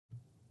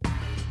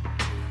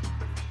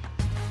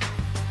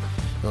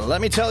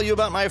Let me tell you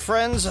about my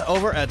friends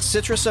over at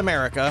Citrus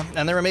America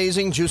and their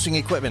amazing juicing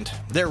equipment.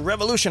 They're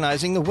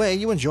revolutionizing the way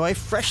you enjoy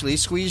freshly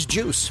squeezed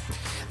juice.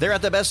 They're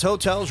at the best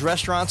hotels,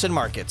 restaurants, and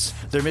markets.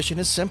 Their mission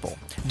is simple: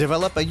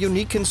 develop a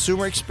unique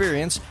consumer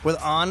experience with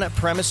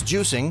on-premise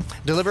juicing,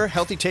 deliver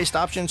healthy taste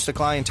options to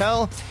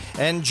clientele,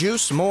 and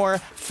juice more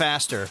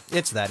faster.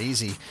 It's that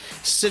easy.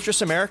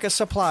 Citrus America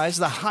supplies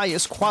the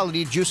highest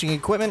quality juicing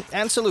equipment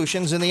and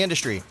solutions in the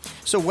industry.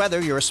 So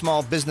whether you're a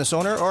small business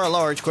owner or a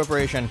large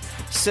corporation,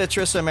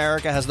 Citrus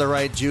America has the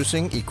right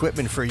juicing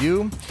equipment for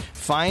you.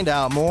 Find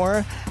out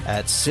more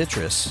at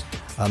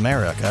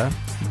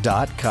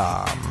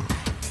citrusamerica.com.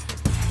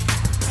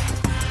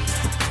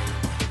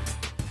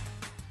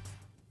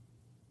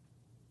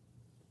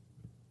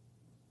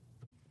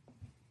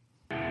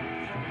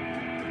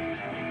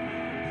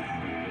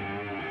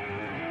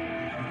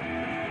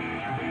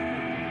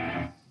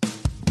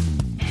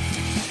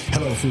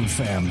 Hello, food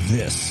fam.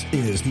 This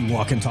is the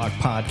Walk and Talk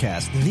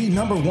podcast, the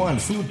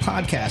 #1 food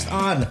podcast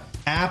on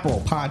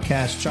Apple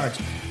Podcast charts.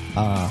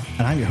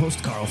 And I'm your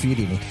host, Carl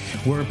Fiadini.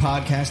 We're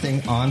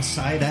podcasting on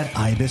site at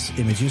Ibis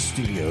Images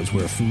Studios,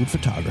 where food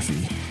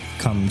photography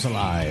comes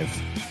alive.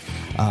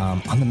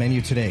 On the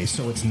menu today,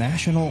 so it's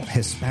National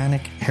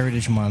Hispanic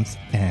Heritage Month,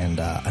 and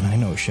I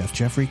know Chef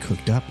Jeffrey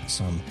cooked up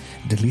some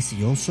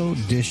delicioso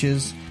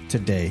dishes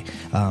today.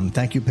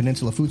 Thank you,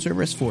 Peninsula Food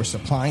Service, for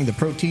supplying the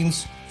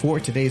proteins for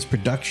today's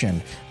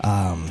production.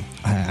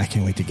 I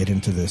can't wait to get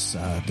into this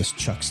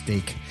chuck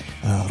steak,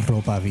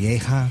 Ropa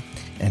Vieja,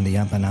 and the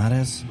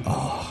empanadas.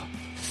 Oh,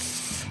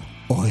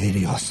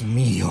 Dios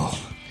mío.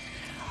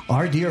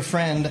 Our dear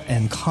friend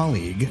and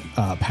colleague,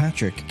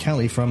 Patrick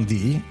Kelly from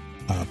the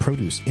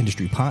Produce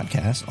Industry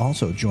Podcast,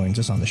 also joins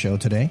us on the show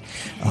today.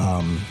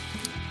 And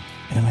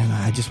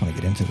I just want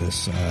to get into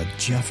this.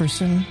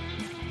 Jefferson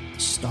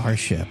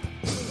Starship,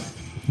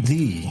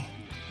 the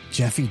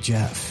Chef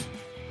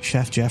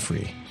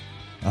Jeffrey.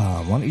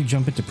 Why don't you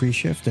jump into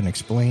pre-shift and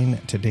explain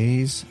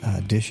today's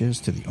dishes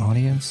to the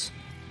audience?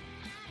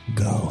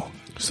 Go.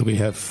 So we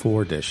have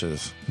 4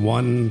 dishes.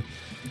 One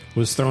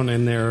was thrown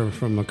in there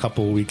from a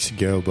couple of weeks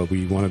ago, but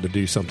we wanted to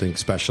do something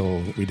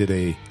special. We did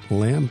a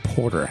Lamb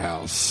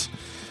Porterhouse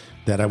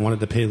that I wanted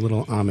to pay a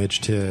little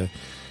homage to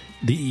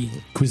the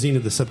cuisine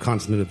of the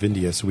subcontinent of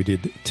India. So we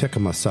did Tikka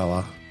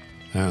Machella.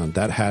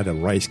 That had a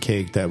rice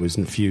cake that was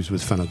infused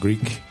with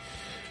fenugreek.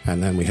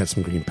 And then we had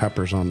some green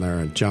peppers on there.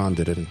 And John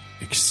did an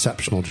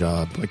exceptional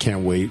job. I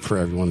can't wait for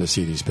everyone to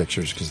see these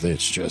pictures because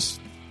it's just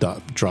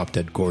drop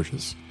dead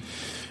gorgeous.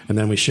 And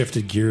then we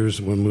shifted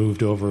gears. We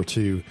moved over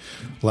to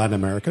Latin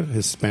America,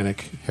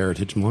 Hispanic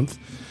Heritage Month.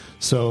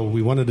 So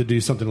we wanted to do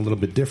something a little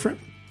bit different.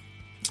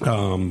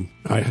 I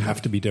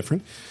have to be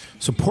different.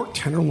 So pork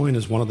tenderloin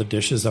is one of the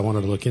dishes I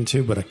wanted to look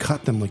into, but I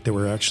cut them like they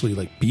were actually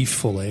like beef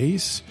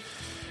fillets.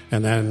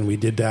 And then we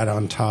did that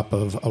on top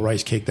of a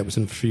rice cake that was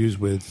infused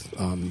with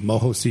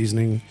Mojo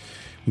seasoning.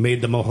 Made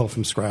the Mojo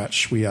from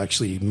scratch. We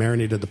actually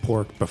marinated the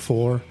pork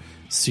before,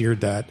 seared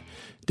that,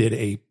 did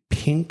a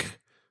pink,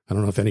 I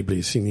don't know if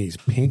anybody's seen these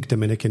pink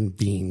Dominican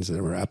beans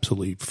that were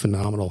absolutely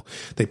phenomenal.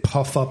 They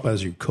puff up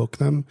as you cook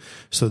them.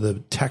 So the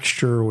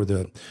texture or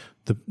the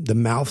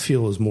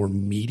mouthfeel is more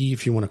meaty,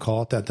 if you want to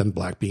call it that, than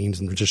black beans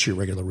and just your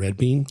regular red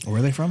bean. Where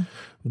are they from?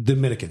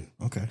 Dominican.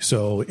 Okay.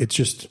 So it's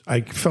just, I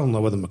fell in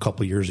love with them a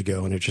couple of years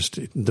ago, and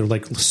they're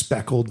like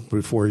speckled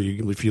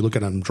if you look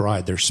at them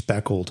dried, they're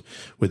speckled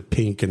with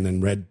pink and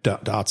then red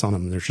dots on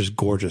them. They're just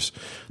gorgeous.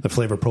 The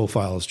flavor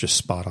profile is just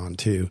spot on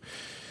too.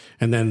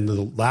 And then the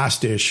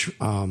last dish,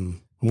 I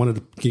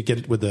wanted to get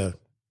it with the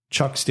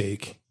chuck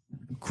steak.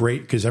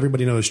 Great, because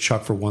everybody knows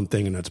chuck for one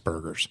thing, and that's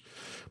burgers.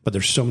 But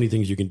there's so many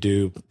things you can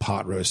do.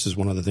 Pot roast is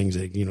one of the things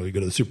that, you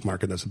go to the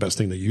supermarket, that's the best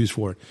thing they use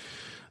for it.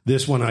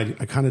 This one, I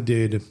kind of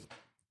did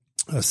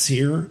a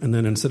sear, and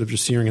then instead of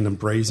just searing and then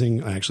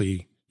braising, I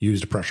actually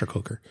used a pressure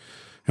cooker.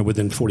 And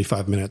within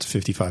 55 minutes,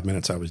 55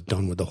 minutes, I was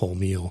done with the whole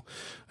meal.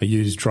 I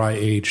used dry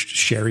aged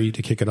sherry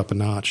to kick it up a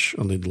notch.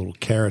 I did little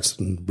carrots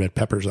and red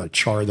peppers. I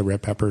charred the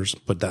red peppers,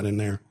 put that in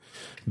there,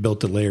 built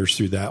the layers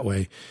through that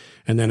way.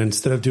 And then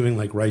instead of doing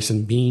like rice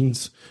and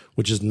beans,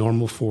 which is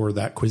normal for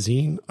that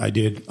cuisine, I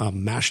did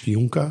mashed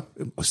yunca,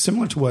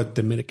 similar to what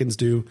Dominicans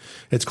do.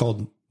 It's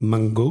called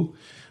mango.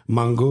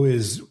 Mango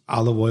is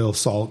olive oil,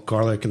 salt,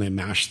 garlic, and they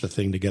mash the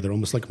thing together,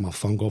 almost like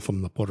mofongo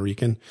from the Puerto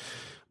Rican.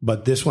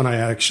 But this one, I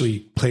actually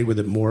played with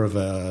it more of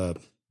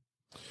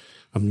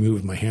I'm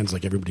moving my hands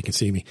like everybody can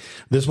see me.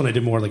 This one I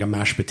did more like a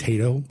mashed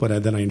potato,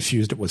 but then I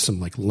infused it with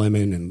some like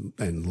lemon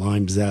and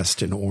lime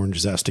zest and orange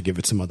zest to give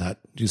it some of that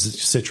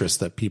citrus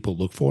that people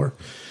look for.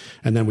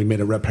 And then we made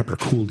a red pepper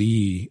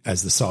coulis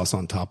as the sauce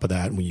on top of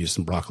that. And we used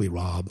some broccoli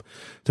rabe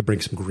to bring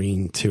some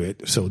green to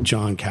it. So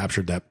John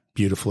captured that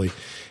beautifully.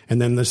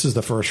 And then this is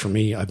the first for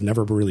me. I've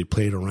never really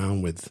played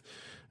around with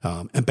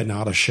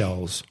empanada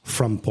shells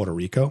from Puerto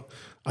Rico.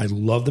 I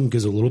love them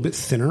because they're a little bit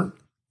thinner.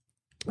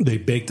 They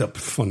baked up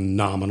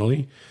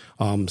phenomenally.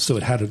 So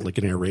it had like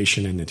an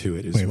aeration into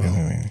it as well.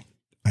 Wait.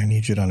 I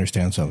need you to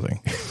understand something.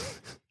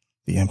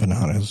 The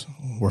empanadas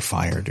were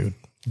fire, dude.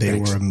 They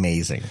were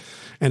amazing.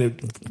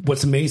 And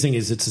what's amazing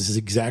is this is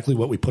exactly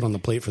what we put on the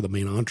plate for the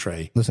main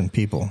entree. Listen,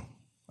 people,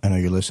 I know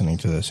you're listening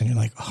to this and you're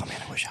like, oh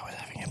man, I wish I was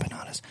having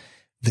empanadas.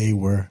 They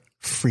were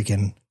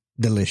freaking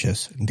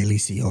delicious,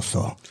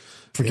 delicioso.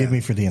 Forgive me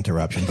for the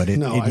interruption, but it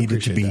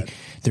needed to be, that.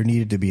 There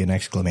needed to be an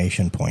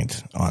exclamation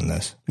point on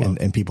this,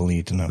 and people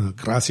need to know.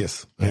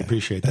 Gracias. I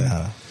appreciate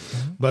that.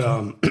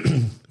 But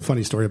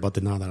funny story about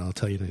the nada, I'll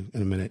tell you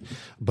in a minute.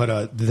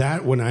 But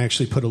that, when I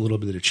actually put a little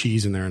bit of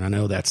cheese in there, and I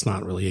know that's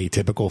not really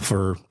atypical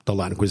for the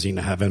Latin cuisine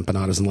to have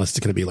empanadas unless it's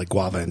going to be like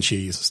guava and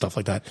cheese, stuff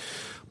like that.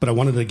 But I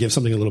wanted to give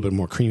something a little bit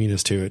more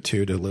creaminess to it,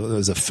 too,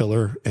 as a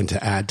filler and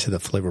to add to the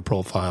flavor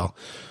profile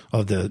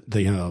of the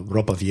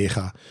Ropa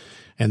Vieja.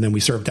 And then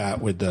we served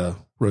that with the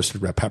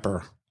roasted red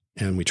pepper,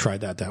 and we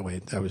tried that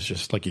way. That was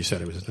just, like you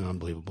said, it was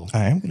unbelievable.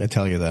 I am going to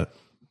tell you that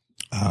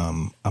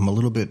I'm a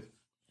little bit,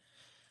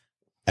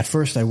 at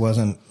first I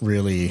wasn't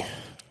really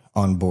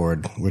on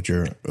board with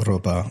your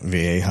Ropa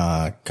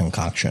Vieja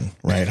concoction,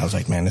 right? I was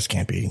like, man, this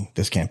can't be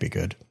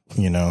good.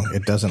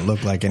 It doesn't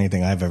look like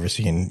anything I've ever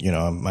seen.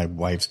 My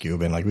wife's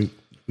Cuban, like we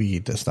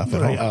eat this stuff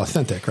at home.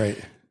 Authentic, right?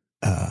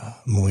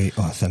 Muy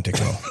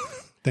auténtico.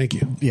 Thank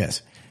you.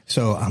 Yes.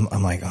 So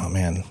I'm like, oh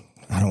man,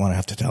 I don't want to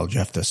have to tell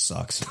Jeff this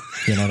sucks.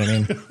 You know what I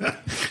mean?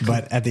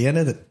 But at the end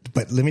of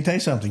but let me tell you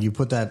something. You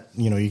put that,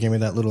 you gave me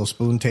that little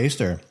spoon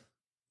taster,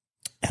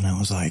 and I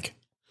was like,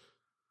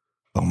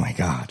 oh my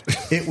God,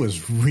 it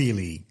was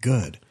really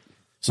good.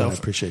 So I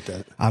appreciate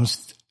that.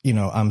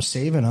 I'm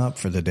saving up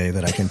for the day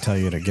that I can tell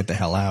you to get the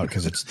hell out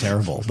because it's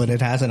terrible, but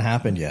it hasn't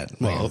happened yet.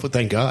 Well, but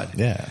thank God.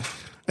 Yeah.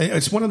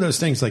 It's one of those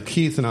things like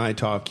Keith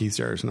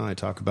Sayers and I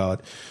talk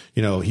about,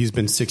 he's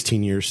been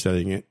 16 years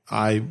studying it.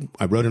 I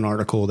wrote an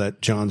article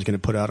that John's going to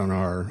put out on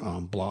our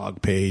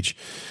blog page,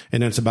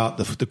 and it's about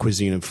the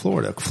cuisine in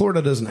Florida.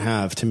 Florida does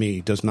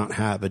not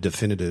have a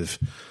definitive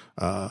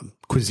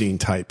cuisine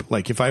type.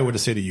 Like if I were to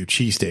say to you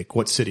cheesesteak,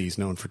 what city is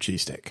known for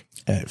cheesesteak?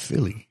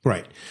 Philly.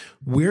 Right.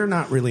 We're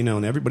not really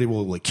known. Everybody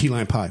will like key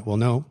lime pie. Well,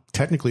 no,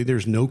 technically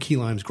there's no key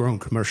limes grown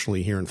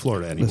commercially here in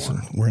Florida anymore.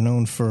 Listen, we're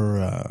known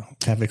for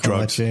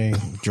drugs,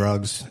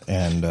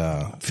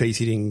 and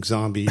face-eating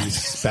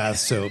zombies, bath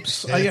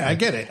soaps. I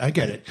get it.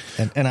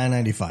 And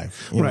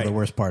I-95, right. The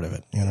worst part of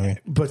it. You know what I mean?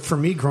 But for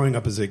me, growing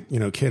up as a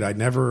kid,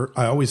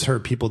 I always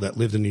heard people that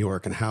lived in New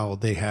York and how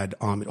they had.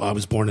 I'm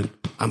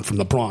from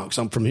the Bronx.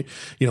 I'm from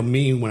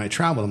me when I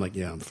traveled. I'm like,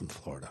 yeah, I'm from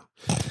Florida.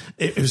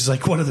 It was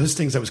like one of those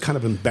things I was kind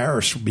of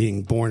embarrassed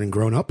being born and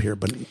grown up here,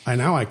 but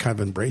now I kind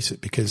of embrace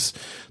it because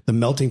the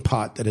melting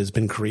pot that has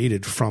been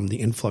created from the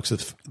influx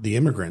of the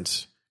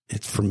immigrants,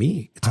 it's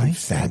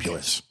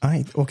fabulous.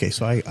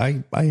 So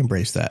I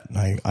embrace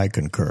that. I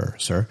concur,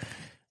 sir.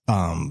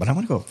 But I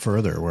want to go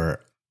further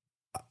where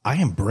I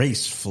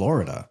embrace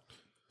Florida.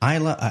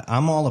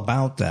 I'm all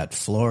about that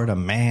Florida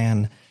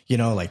man.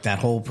 Like that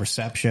whole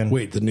perception.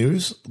 Wait, the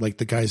news? Like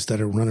the guys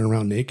that are running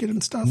around naked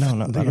and stuff? No, I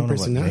don't know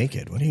about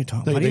naked. What are you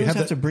talking about? Why do you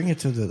have to bring it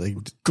to the...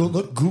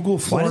 Google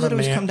Florida. Why does it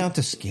always come down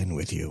to skin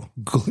with you?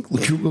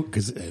 Google,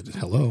 because,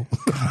 hello.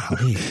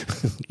 Golly,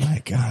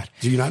 my God.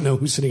 Do you not know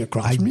who's sitting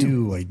across from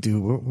you? I do.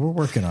 We're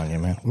working on you,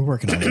 man. We're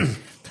working on you.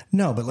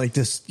 No, but like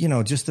this,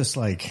 just this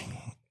like,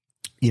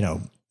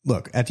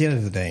 look, at the end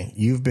of the day,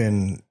 you've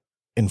been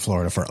in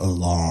Florida for a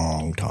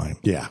long time.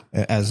 Yeah.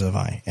 As have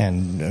I.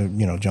 And,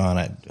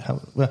 John,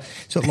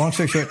 so long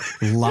story short,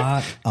 a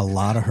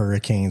lot of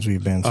hurricanes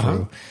we've been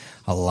through,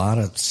 a lot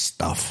of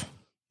stuff.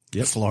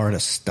 Yep. Florida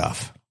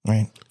stuff,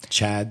 right?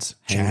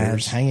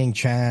 Hanging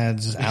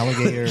chads,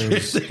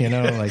 alligators,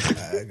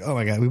 oh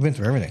my God, we've been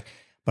through everything.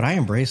 But I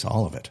embrace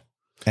all of it.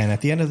 And at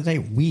the end of the day,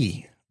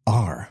 we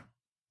are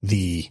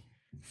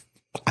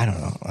I don't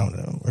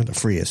know, we're the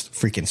freest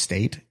freaking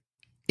state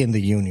in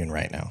the union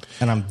right now,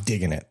 and I'm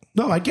digging it.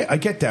 No, I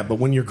get that, but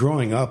when you're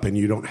growing up and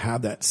you don't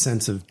have that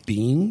sense of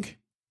being,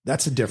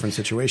 that's a different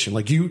situation.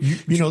 Like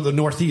the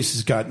Northeast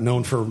has got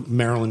known for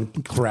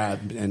Maryland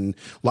crab and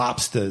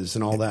lobsters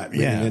and all that,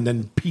 and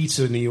then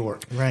pizza in New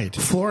York. Right.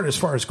 Florida, as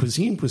far as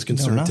cuisine was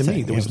concerned, to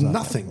me, there was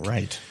nothing.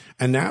 Right.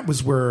 And that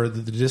was where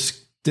the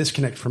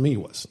disconnect for me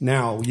was.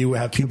 Now you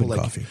have Cuban people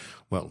like coffee.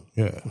 Well,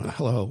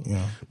 hello.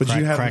 But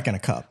you have cracking a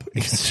cup.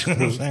 You know what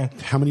I'm saying?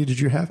 How many did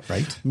you have?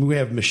 Right. We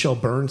have Michelle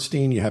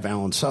Bernstein. You have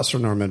Alan Susser,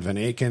 Norman Van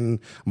Aken,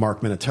 Mark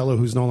Minatello,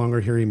 who's no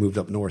longer here. He moved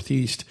up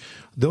Northeast.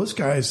 Those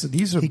guys,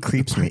 these are... He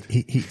creeps me.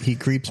 He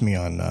creeps me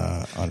on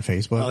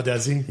Facebook. Oh,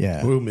 does he?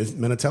 Yeah. Who,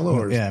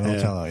 Minatello?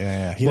 Minatello.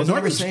 Yeah. He doesn't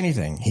ever say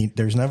anything.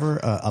 There's never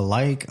a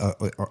like,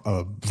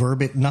 a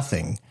verb,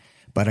 nothing.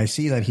 But I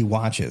see that he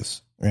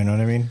watches. You know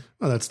what I mean?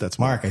 Oh, that's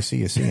Mark. I see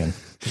you seeing.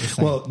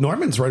 Well,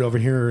 Norman's right over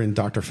here in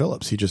Dr.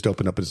 Phillips. He just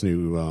opened up his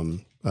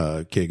new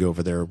gig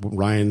over there.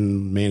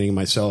 Ryan Manning and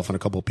myself and a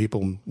couple of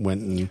people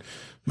went and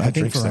had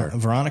drinks there.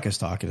 Veronica's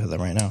talking to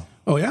them right now.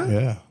 Oh, yeah?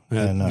 Yeah.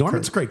 And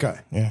Norman's a great guy.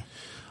 Yeah.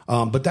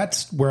 But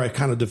that's where I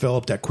kind of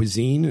developed that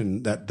cuisine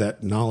and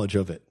that knowledge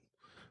of it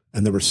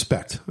and the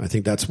respect. I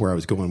think that's where I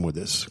was going with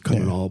this,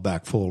 coming all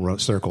back full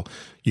circle.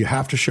 You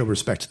have to show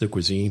respect to the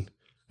cuisine.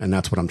 And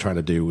that's what I'm trying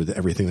to do with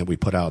everything that we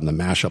put out and the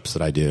mashups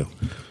that I do.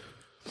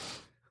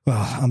 Well,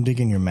 I'm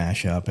digging your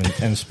mashup,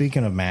 and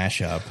speaking of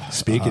mashup,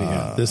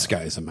 this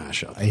guy's a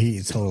mashup.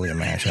 He's totally a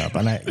mashup,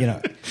 and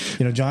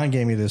I, John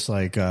gave me this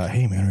like,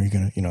 hey man, are you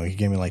gonna, he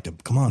gave me like the,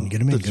 come on,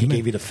 get him in. He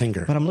gave you the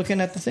finger, but I'm looking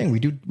at the thing. We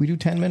do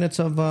 10 minutes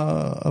of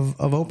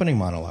opening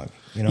monologue.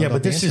 Yeah,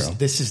 but this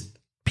is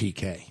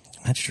PK.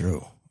 That's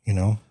true. I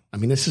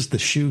mean, this is the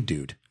shoe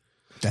dude.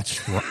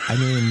 That's right. I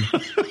mean,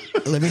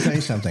 let me tell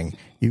you something.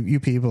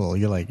 You people,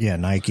 you're like, yeah,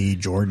 Nike,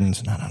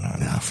 Jordans.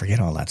 No. Forget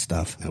all that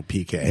stuff. No,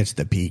 PK. It's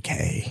the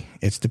PK.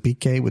 It's the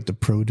PK with the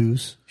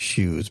produce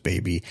shoes,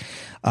 baby.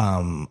 I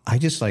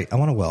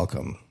want to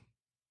welcome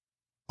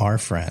our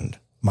friend,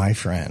 my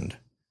friend,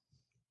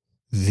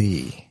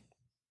 the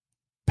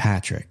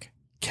Patrick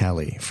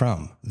Kelly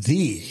from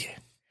the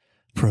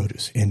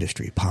Produce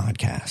Industry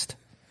Podcast.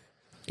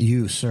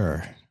 You,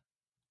 sir,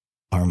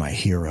 are my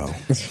hero.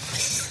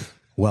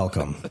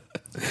 Welcome.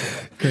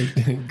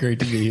 Great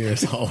to be here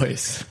as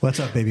always. What's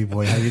up, baby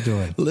boy? How you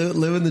doing?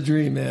 Living the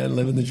dream, man.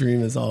 Living the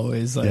dream as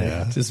always.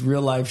 Just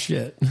real life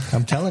shit.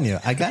 I'm telling you,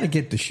 I got to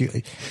get the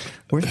shoe.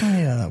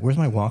 Where's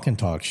my walk and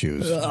talk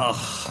shoes?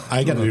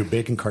 I got to do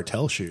Bacon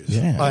Cartel shoes.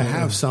 Yeah, I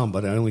have some,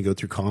 but I only go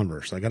through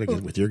Converse. I got to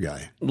get with your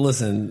guy.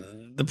 Listen,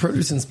 the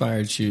produce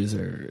inspired shoes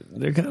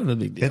they're kind of a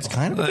big deal. It's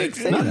kind of a big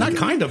thing. Not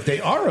kind of. They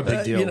are a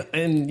big deal.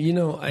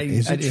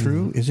 Is it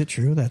true? Is it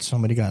true that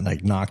somebody got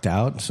like knocked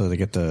out, so they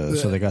got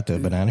the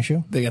banana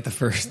shoe? They got the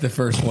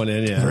first one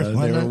in. Yeah,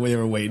 they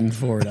were waiting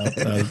for it out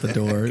the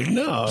door.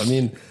 No, I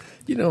mean,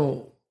 you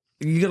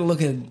got to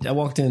look at. I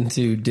walked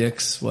into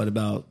Dick's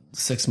about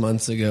 6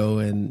 months ago,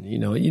 and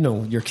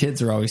your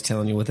kids are always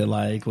telling you what they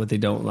like, what they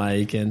don't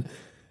like, and.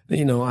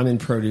 I'm in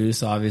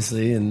produce,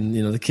 obviously, and,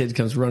 the kid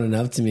comes running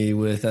up to me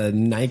with a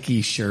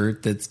Nike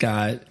shirt that's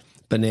got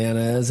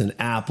bananas and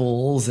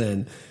apples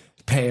and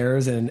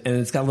pears, and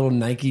it's got little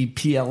Nike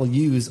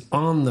PLUs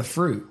on the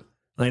fruit.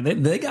 Like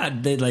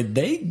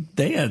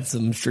they had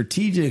some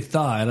strategic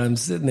thought. I'm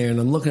sitting there and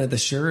I'm looking at the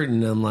shirt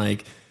and I'm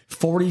like,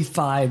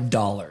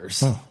 $45.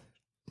 Huh.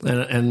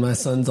 And my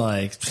son's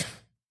like,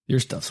 your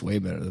stuff's way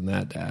better than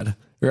that, Dad.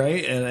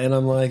 Right? And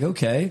I'm like,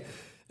 okay.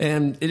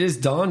 And it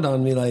just dawned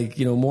on me,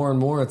 more and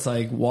more, it's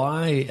like,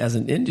 why, as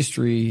an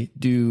industry,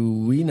 do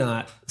we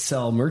not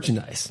sell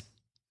merchandise?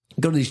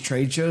 Go to these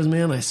trade shows,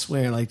 man. I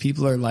swear,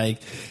 people are like,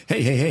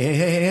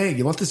 hey,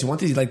 you want this? You want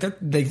these?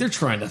 They're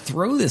trying to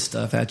throw this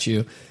stuff at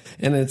you.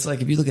 And it's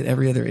like, if you look at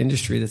every other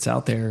industry that's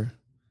out there,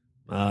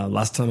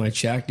 last time I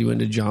checked, you went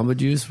to Jamba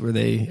Juice, where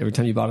every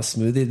time you bought a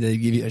smoothie, they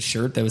give you a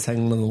shirt that was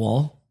hanging on the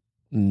wall.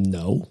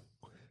 No.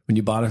 When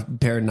you bought a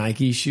pair of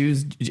Nike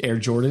shoes, Air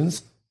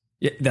Jordans,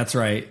 yeah, that's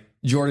right.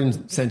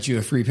 Jordan sent you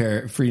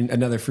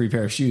another free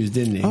pair of shoes,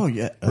 didn't he? Oh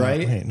yeah,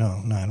 right? Wait,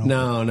 no, I don't.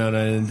 No, I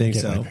didn't think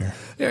so.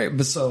 Yeah,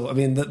 but so I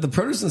mean, the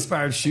produce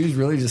inspired shoes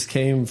really just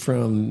came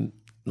from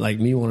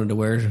me wanting to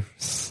wear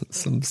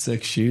some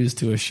sick shoes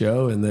to a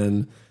show, and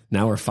then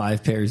now we're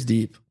 5 pairs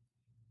deep.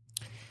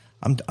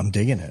 I'm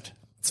digging it.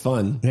 It's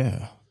fun,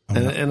 yeah,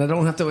 and I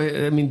don't have to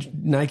wait. I mean,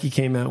 Nike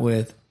came out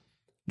with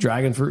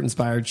dragon fruit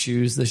inspired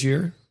shoes this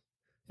year,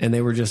 and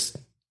they were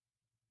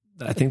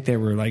I think they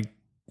were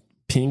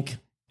pink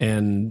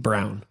and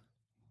brown.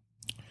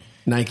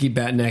 Nike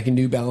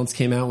New Balance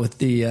came out with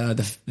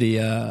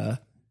the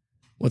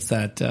what's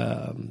that?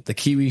 The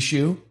kiwi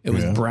shoe. It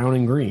was brown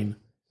and green.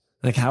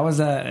 How is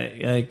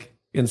that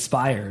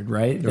inspired?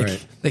 Right.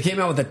 They came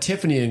out with a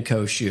Tiffany &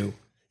 Co. shoe.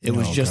 It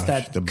was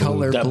that the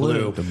color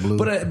blue. The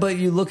blue. But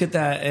you look at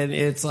that and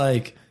it's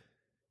like,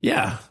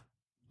 yeah,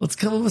 let's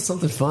come up with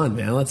something fun,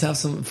 man. Let's have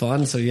some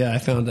fun. So yeah, I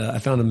found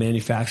a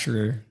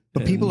manufacturer.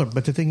 But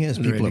but the thing is,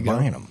 people are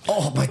buying them.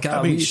 Oh my God.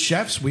 I mean,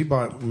 chefs, we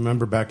bought,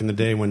 remember back in the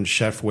day when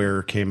chef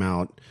wear came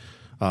out,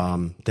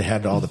 they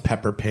had all the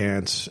pepper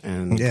pants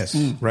and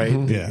right.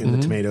 Yeah. And the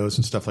tomatoes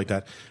and stuff like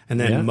that. And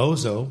then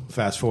Mojo,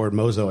 fast forward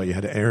Mojo, you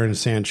had Aaron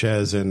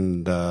Sanchez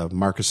and,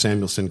 Marcus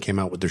Samuelson came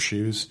out with their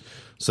shoes.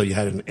 So you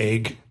had an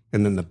egg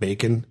and then the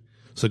bacon.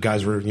 So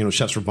guys were,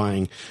 chefs were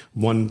buying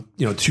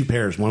 2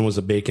 pairs. One was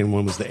the bacon,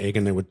 one was the egg,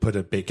 and they would put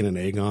a bacon and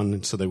egg on,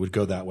 and so they would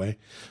go that way.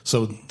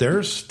 So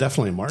there's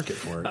definitely a market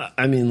for it.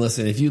 I mean,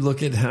 listen, if you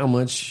look at how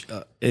much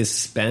is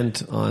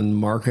spent on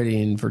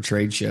marketing for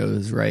trade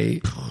shows,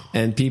 right?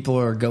 And people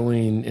are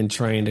going and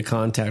trying to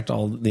contact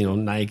all,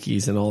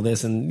 Nikes and all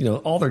this, and,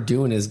 all they're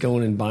doing is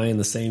going and buying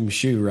the same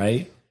shoe,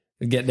 right?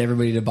 Getting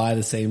everybody to buy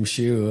the same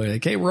shoe.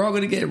 Okay, we're all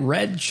going to get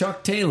red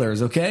Chuck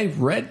Taylors, okay?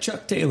 Red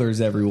Chuck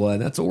Taylors, everyone.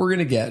 That's what we're going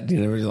to get.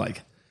 We're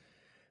like,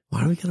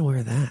 why are we going to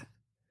wear that?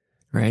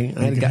 Right?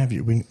 When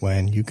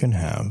you can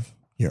have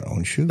your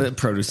own shoe.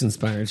 Produce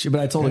inspired shoe. But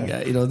I told a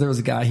guy, there was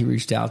a guy, he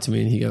reached out to me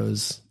and he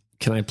goes,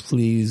 can I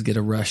please get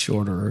a rush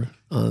order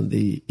on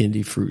the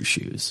indie fruit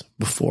shoes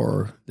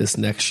before this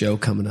next show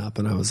coming up?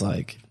 And I was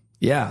like,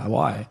 yeah,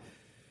 why?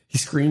 He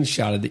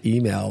screenshotted the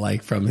email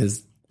from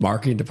his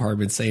marketing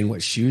department saying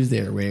what shoes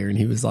they were wearing.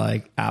 He was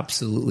like,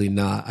 absolutely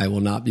not. I will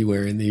not be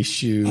wearing these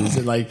shoes.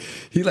 And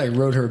he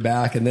wrote her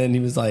back. And then he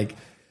was like,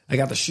 I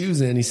got the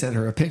shoes in. He sent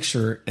her a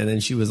picture. And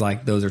then she was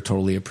like, those are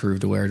totally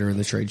approved to wear during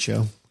the trade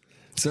show.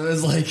 So it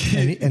was like,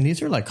 and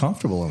these are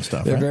comfortable and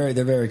stuff. They're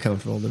very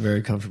comfortable. They're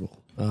very comfortable.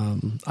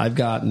 I've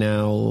got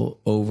now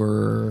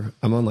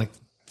I'm on like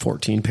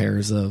 14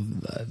 pairs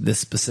of this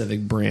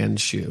specific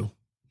brand shoe.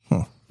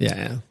 Huh.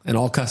 Yeah. And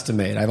all custom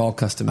made. I've all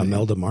custom made.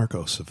 Imelda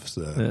Marcos of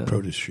the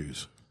produce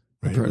shoes.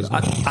 Right?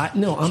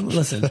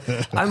 Listen,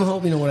 I'm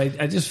hoping, what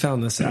I just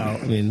found this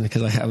out. I mean,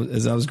 because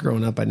as I was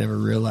growing up, I never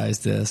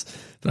realized this,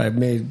 but I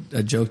made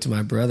a joke to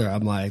my brother.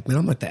 I'm like, man,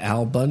 I'm like the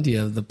Al Bundy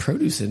of the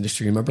produce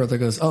industry. And my brother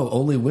goes, oh,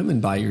 only women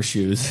buy your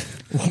shoes.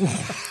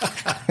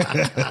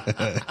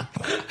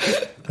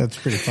 That's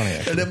pretty funny,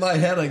 actually. And in my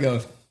head, I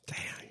go,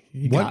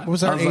 What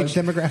was our age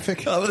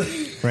demographic?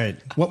 Right.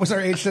 What was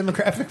our age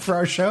demographic for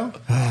our show?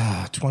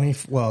 20.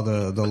 Well,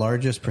 the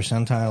largest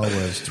percentile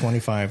was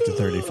 25 to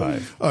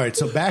 35. All right,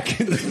 so back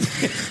in the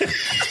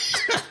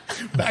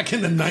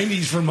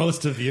 90s for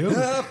most of you.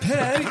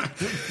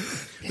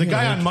 The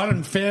guy on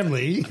Modern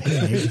Family.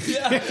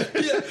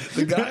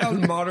 The guy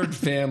on Modern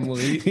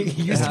Family. He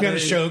used to be on a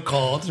show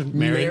called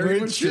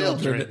Married with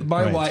Children.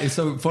 My wife.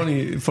 So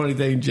funny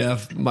thing,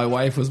 Jeff. My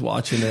wife was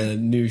watching a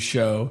new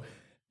show.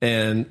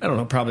 And I don't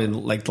know, probably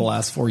like the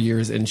last 4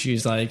 years. And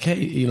she's like,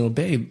 hey,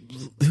 babe,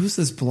 who's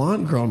this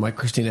blonde girl? I'm like,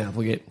 Christina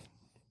Applegate.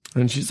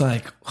 And she's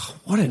like, oh,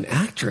 what an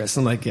actress.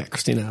 I'm like, yeah,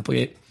 Christina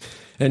Applegate.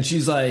 And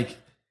she's like,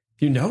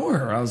 you know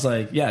her? I was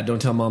like, yeah,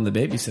 don't tell mom the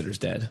babysitter's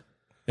dead.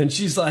 And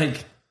she's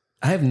like,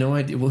 I have no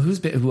idea. Well,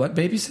 what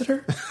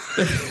babysitter?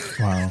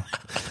 Wow.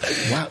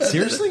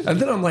 Seriously? And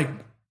then I'm like,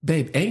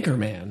 babe,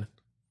 Anchorman.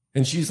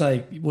 And she's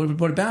like, what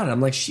about it? I'm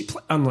like,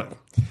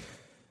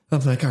 I'm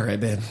like, all right,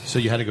 babe. So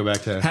you had to go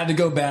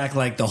back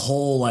like the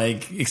whole,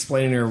 like,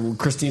 explaining her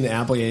Christina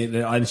Applegate,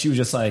 and she was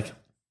just like,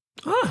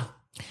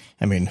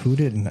 I mean, who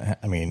didn't?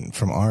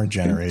 From our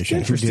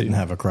generation, who didn't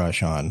have a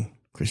crush on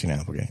Christina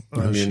Applegate?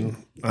 I mean,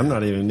 I'm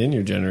not even in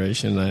your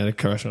generation. I had a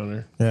crush on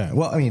her. Yeah.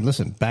 Well, I mean,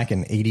 listen, back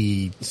in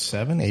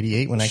 87,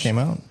 88 when that came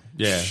out.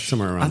 Yeah,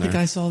 somewhere around there. I think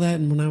I saw that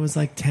when I was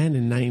like 10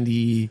 in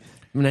 95,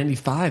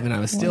 and I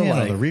was still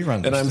the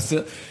rerun. And I'm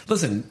still look.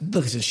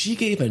 She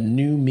gave a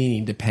new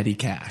meaning to petty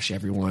cash.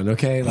 Everyone,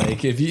 okay?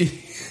 Like if you,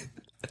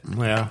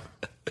 yeah,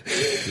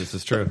 this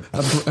is true.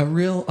 A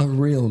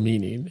real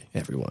meaning,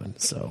 everyone.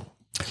 So,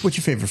 what's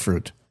your favorite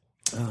fruit?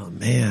 Oh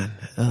man,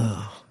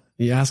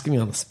 you asking me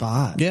on the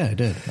spot? Yeah, I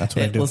did. That's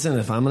what I do. Listen,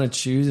 if I'm going to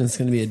choose, and it's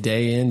going to be a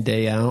day in,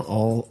 day out,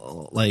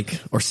 all like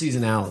or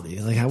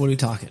seasonality. Like, what are we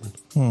talking?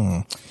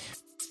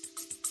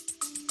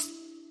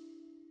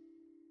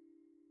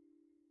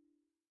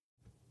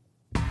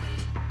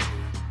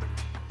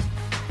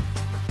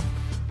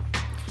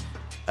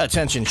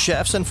 Attention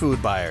chefs and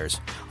food buyers.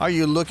 Are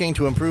you looking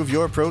to improve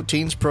your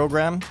proteins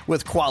program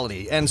with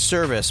quality and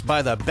service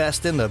by the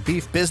best in the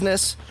beef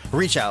business?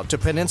 Reach out to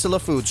Peninsula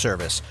Food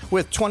Service.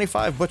 With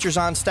 25 butchers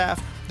on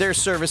staff, their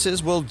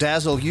services will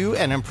dazzle you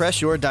and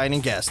impress your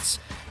dining guests.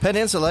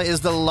 Peninsula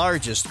is the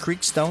largest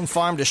Creekstone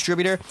farm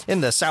distributor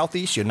in the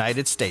Southeast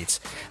United States.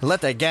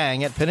 Let the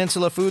gang at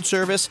Peninsula Food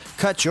Service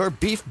cut your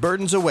beef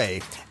burdens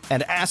away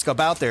and ask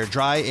about their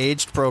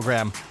dry-aged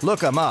program. Look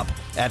them up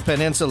at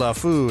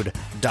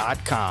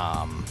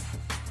peninsulafood.com.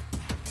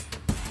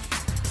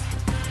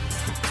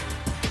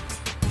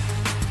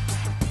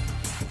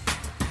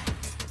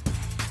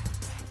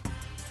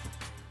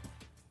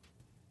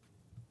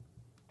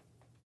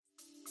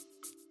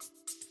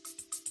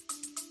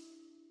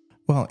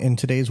 Well, in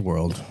today's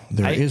world,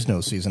 there is no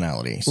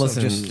seasonality. So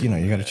listen, just,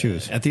 you got to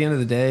choose. At the end of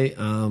the day,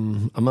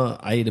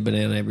 I eat a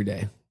banana every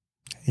day.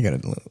 You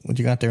got what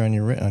you got there on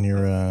your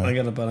I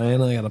got a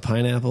banana, I got a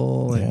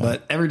pineapple,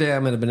 but every day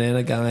I'm a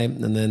banana guy,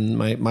 and then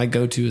my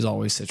go-to is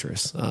always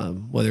citrus.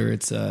 Whether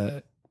it's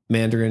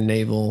mandarin,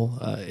 navel,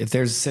 if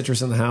there's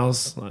citrus in the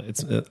house,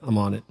 I'm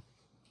on it.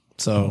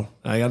 So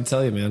I got to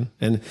tell you, man,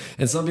 and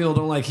some people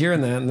don't like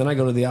hearing that, and then I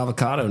go to the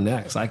avocado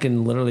next. I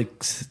can literally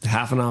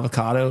half an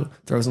avocado,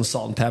 throw some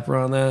salt and pepper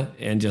on that,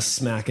 and just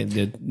smack it,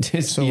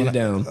 just eat it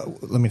down.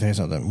 Let me tell you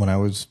something. When I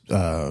was,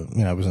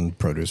 I was in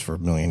produce for a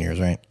million years,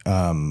 right?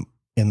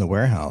 In the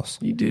warehouse,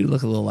 you do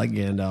look a little like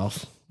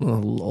Gandalf, a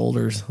little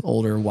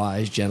older,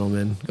 wise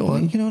gentleman. Go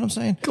on, you know what I'm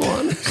saying? Go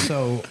on.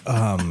 So,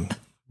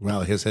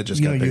 well, his head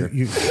just got bigger.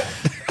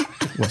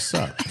 What's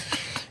up?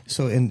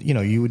 So,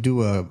 you would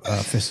do a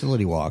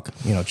facility walk,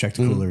 check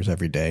the coolers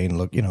every day and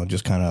look,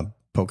 just kind of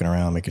poking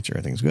around, making sure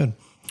everything's good.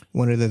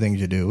 One of the things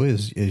you do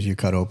is you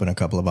cut open a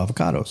couple of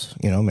avocados,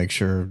 make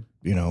sure,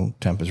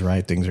 temp is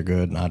right, things are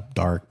good, not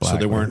dark, black. So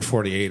they weren't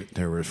 48,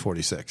 they were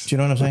 46. Do you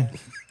know what I'm saying?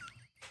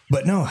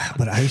 But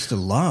I used to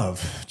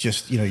love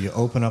just, you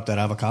open up that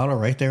avocado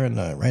right there in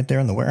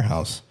the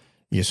warehouse.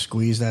 You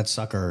squeeze that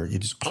sucker, you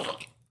just...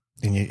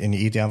 And you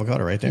eat the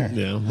avocado right there.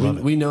 Yeah,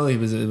 we know it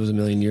was a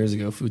million years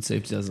ago. Food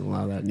safety doesn't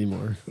allow that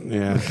anymore.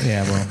 Yeah,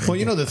 yeah.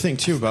 Well, the thing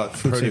too about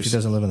food safety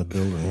doesn't live in the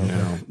building.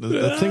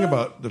 The thing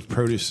about the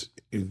produce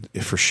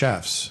for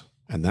chefs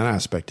and that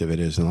aspect of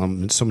it is,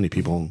 and so many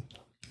people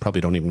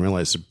probably don't even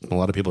realize. A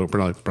lot of people are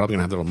probably going to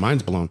have their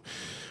minds blown.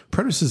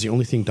 Produce is the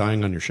only thing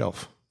dying on your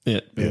shelf.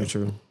 Yeah, very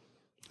true.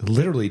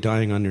 Literally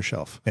dying on your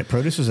shelf. Yeah,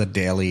 produce is a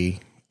daily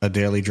a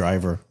daily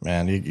driver,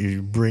 man.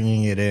 You're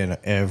bringing it in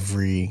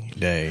every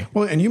day.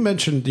 Well, and you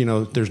mentioned,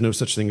 there's no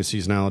such thing as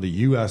seasonality.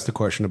 You asked the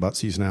question about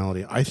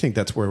seasonality. I think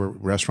that's where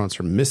restaurants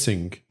are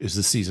missing is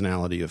the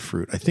seasonality of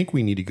fruit. I think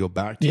we need to go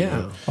back to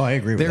Yeah. Oh, I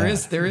agree with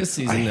that. There is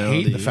seasonality. I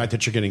hate the fact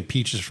that you're getting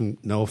peaches from,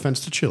 no offense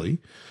to Chile.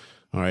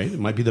 All right. It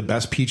might be the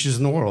best peaches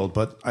in the world,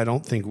 but I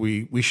don't think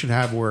we should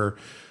have where,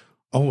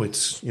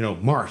 it's,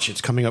 March,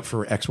 it's coming up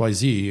for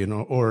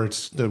XYZ, or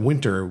it's the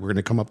winter, we're going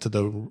to come up to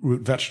the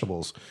root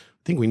vegetables.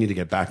 I think we need to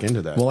get back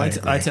into that. Well,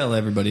 I tell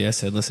everybody, I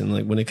said, listen,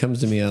 like when it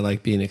comes to me, I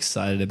like being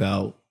excited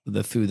about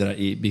the food that I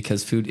eat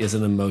because food is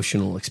an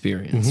emotional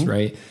experience,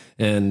 right?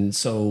 And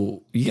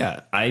so,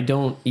 I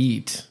don't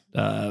eat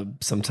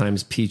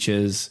sometimes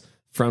peaches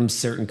from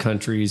certain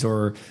countries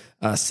or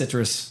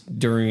citrus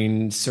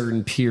during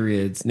certain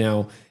periods.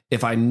 Now,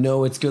 if I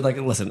know it's good, like,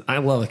 listen, I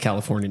love a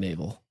California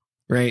navel.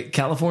 Right.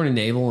 California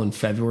navel in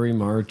February,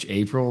 March,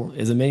 April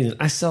is amazing.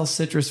 I sell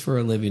citrus for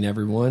a living,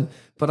 everyone,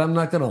 but I'm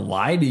not going to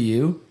lie to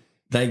you.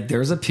 Like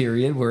there's a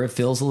period where it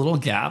fills a little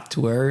gap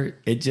to where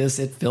it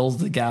fills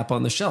the gap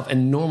on the shelf,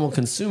 and normal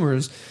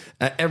consumers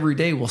every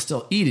day will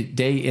still eat it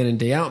day in and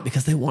day out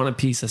because they want a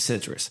piece of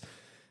citrus.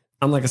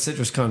 I'm like a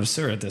citrus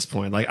connoisseur at this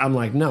point. Like I'm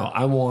like, no,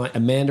 I want a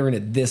mandarin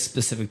at this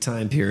specific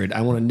time period.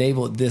 I want a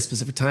navel at this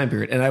specific time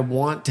period. And I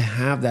want to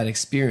have that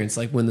experience.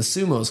 Like when the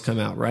sumos come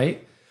out,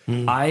 right?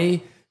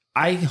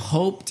 I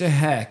hope to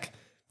heck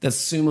that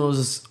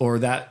sumos or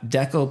that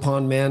Deco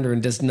Pond Mandarin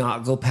does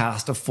not go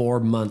past a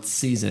 4-month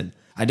season.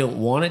 I don't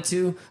want it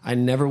to. I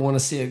never want to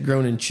see it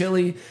grown in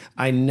Chile.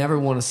 I never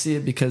want to see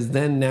it because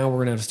then now we're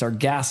going to have to start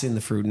gassing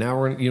the fruit. Now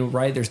we're,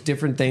 right, there's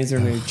different things that are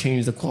going to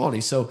change the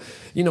quality. So,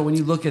 when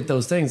you look at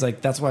those things,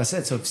 like that's why I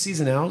said, so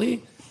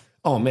seasonality,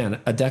 oh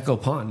man, a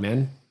Deco Pond,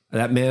 man,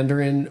 that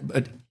Mandarin,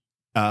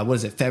 what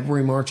is it,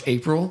 February, March,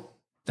 April?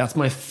 That's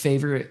my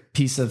favorite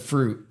piece of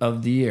fruit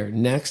of the year.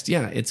 Next,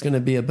 it's going to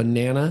be a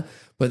banana.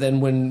 But then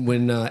when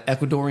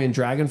Ecuadorian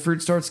dragon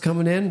fruit starts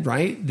coming in,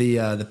 right?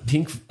 The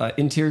pink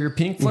interior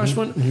pink flesh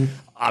one,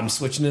 I'm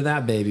switching to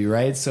that baby,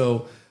 right?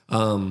 So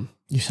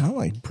you sound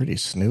like pretty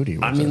snooty.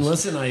 I mean,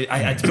 listen,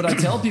 but I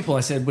tell people,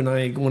 I said when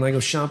I go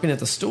shopping at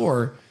the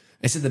store,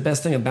 I said the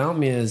best thing about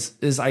me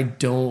is I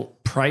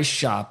don't price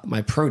shop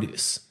my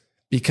produce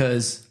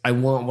because I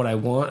want what I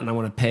want and I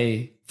want to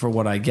pay for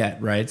what I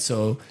get, right?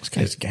 So this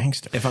guy's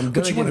gangster. If I'm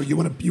going to, you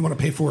want to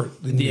pay for it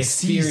in the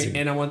experience, season.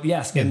 And I want the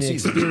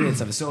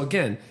experience of it. So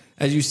again,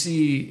 as you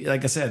see,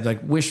 like I said, like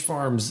Wish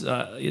Farms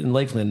in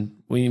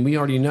Lakeland, we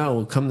already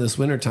know come this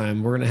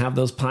wintertime, we're going to have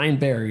those pine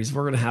berries.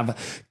 We're going to have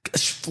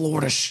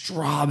Florida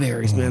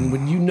strawberries, man.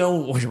 When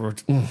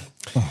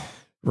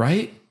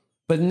right?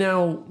 But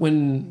now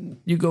when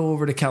you go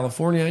over to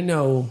California, I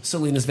know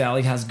Salinas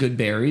Valley has good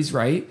berries,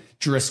 right?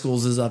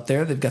 Driscoll's is up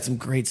there. They've got some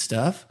great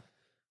stuff.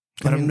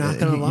 But I'm not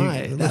going to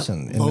lie.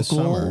 Listen, in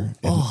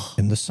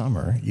the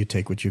summer, you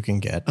take what you can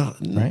get,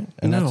 right?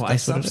 And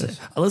that's what it is.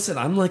 Listen,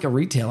 I'm like a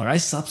retailer. I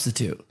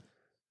substitute.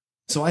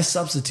 So I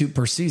substitute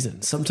per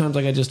season. Sometimes,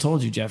 like I just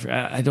told you, Jeffrey,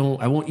 I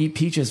won't eat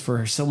peaches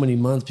for so many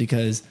months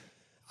because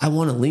I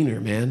want a leaner,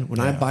 man. When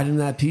I bite into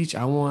that peach,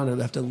 I want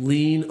to have to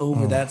lean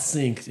over that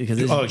sink because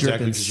it's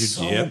dripping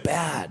so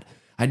bad.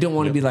 I don't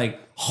want to be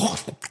like,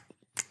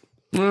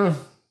 another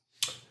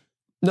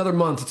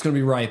month, it's going to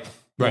be ripe.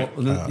 Right.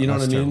 You know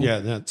what I mean?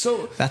 Yeah.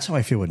 So that's how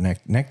I feel with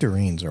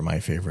nectarines are my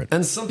favorite.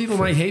 And some people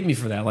might hate me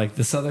for that, like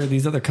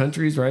these other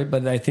countries, right?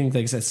 But I think,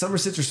 like I said, Summer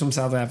Citrus from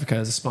South Africa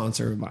is a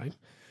sponsor of mine.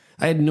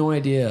 I had no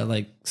idea,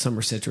 like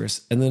Summer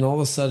Citrus. And then all of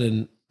a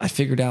sudden, I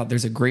figured out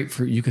there's a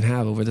grapefruit you can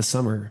have over the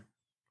summer,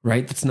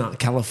 right? That's not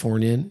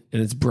Californian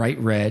and it's bright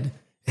red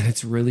and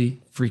it's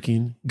really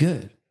freaking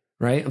good,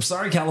 right? I'm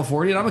sorry,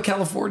 Californian. I'm a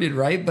Californian,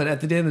 right? But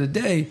at the end of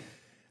the day,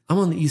 I'm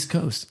on the East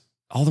Coast.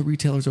 All the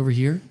retailers over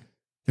here,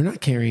 they're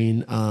not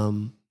carrying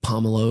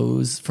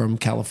pomelos from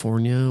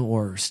California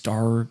or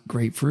star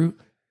grapefruit.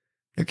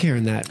 They're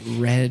carrying that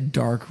red,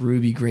 dark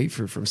ruby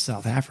grapefruit from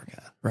South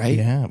Africa, right?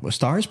 Yeah, well,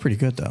 Star is pretty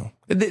good, though.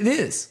 It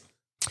is.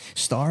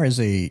 Star is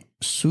a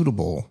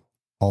suitable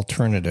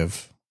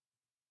alternative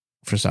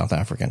for South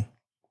African.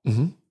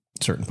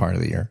 Certain part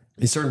of the year.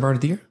 A certain part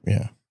of the year?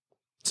 Yeah.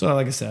 So,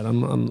 like I said, I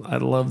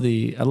love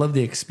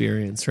the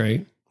experience,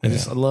 right? I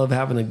love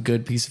having a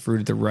good piece of fruit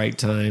at the right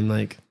time.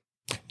 Like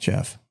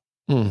Jeff.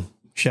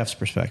 Chef's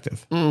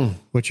perspective.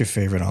 What's your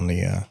favorite on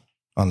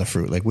the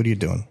fruit? Like, what are you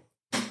doing?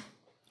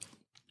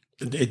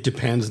 It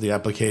depends. The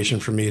application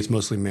for me is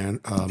mostly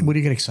what do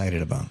you get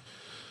excited about?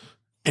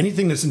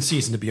 Anything that's in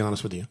season, to be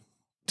honest with you.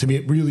 To be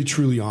really,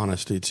 truly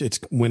honest, it's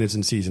when it's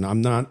in season.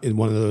 I'm not in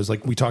one of those,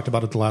 like we talked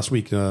about it the last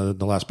week, the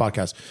last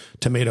podcast,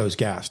 tomatoes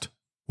gassed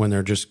when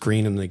they're just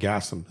green and they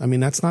gas them. I mean,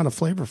 that's not a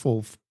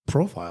flavorful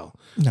profile.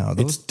 No,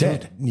 it's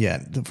dead.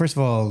 First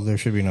of all, there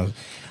should be no,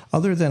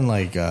 other than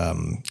like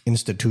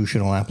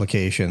institutional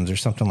applications or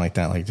something like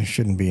that. Like there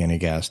shouldn't be any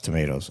gassed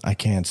tomatoes. I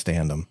can't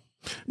stand them.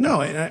 No,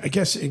 I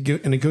guess it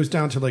goes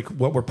down to like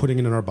what we're putting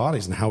in our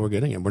bodies and how we're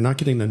getting it. We're not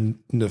getting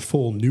the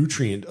full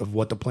nutrient of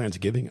what the plant's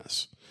giving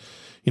us.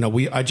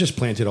 I just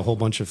planted a whole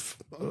bunch of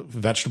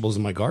vegetables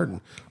in my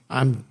garden.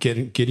 I'm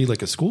getting giddy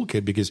like a school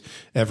kid because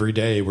every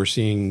day we're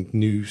seeing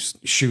new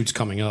shoots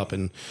coming up.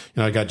 And,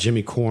 I got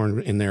Jimmy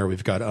corn in there.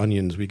 We've got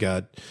onions. We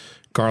got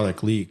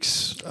garlic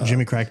leeks.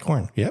 Jimmy cracked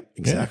corn. Yep,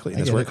 exactly. Yeah,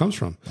 That's where it comes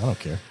from. I don't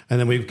care. And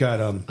then we've got...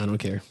 I don't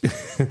care.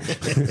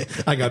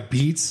 I got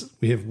beets.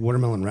 We have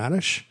watermelon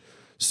radish.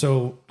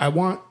 So I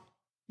want...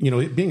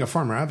 being a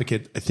farmer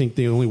advocate, I think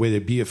the only way to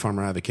be a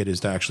farmer advocate is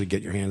to actually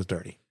get your hands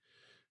dirty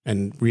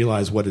and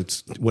realize what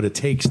it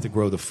takes to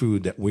grow the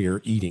food that we are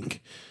eating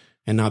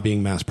and not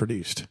being mass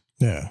produced.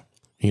 Yeah.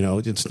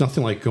 It's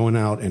nothing like going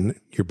out in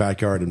your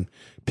backyard and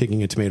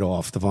picking a tomato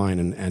off the vine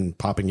and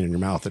popping it in your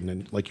mouth. And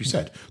then, like you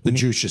said, the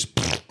juice just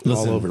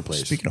all over the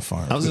place. Speaking of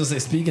farms. I was going to say,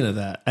 speaking of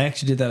that, I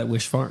actually did that at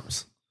Wish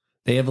Farms.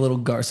 They have a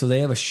little so they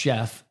have a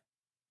chef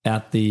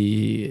at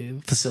the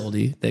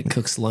facility that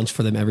cooks lunch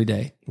for them every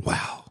day.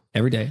 Wow.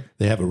 Every day.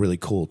 They have a really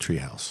cool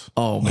treehouse.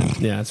 Oh man,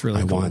 yeah, it's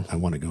really cool. I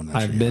want to go in that.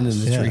 I've been in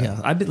the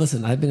treehouse.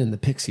 I've been in the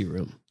Pixie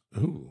room.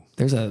 Ooh.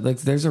 There's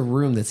a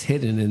room that's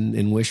hidden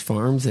in Wish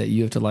Farms that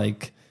you have to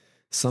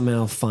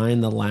somehow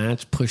find the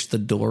latch, push the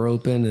door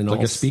open, and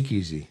like a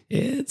speakeasy.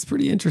 It's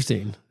pretty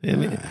interesting. I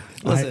mean,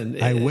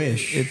 listen, I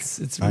wish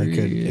I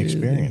could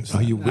experience that.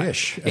 Oh, you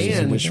wish.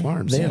 And Wish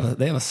Farms. They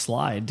have a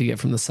slide to get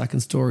from the second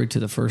story to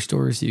the first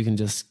story, so you can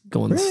just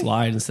go on the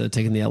slide instead of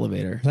taking the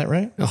elevator. Is that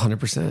right?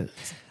 100%.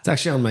 It's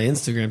actually on my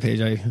Instagram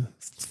page. I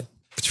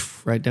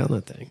write down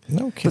that thing.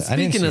 No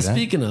kidding. But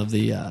speaking of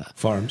the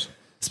farms,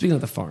 speaking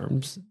of the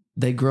farms,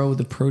 they grow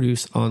the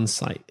produce on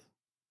site.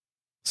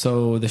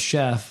 So the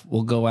chef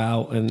will go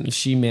out and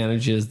she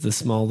manages the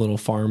small little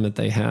farm that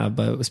they have.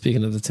 But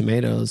speaking of the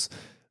tomatoes,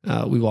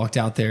 we walked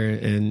out there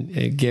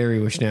and Gary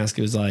Wishnowski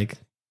was like,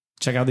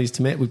 check out these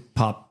tomatoes. We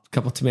popped a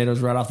couple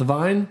tomatoes right off the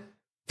vine.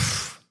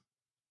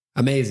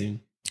 Amazing.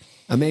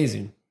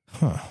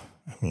 Huh.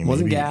 I mean,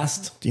 wasn't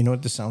gassed. Do you know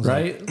what this sounds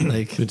like?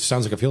 Like it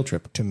sounds like a field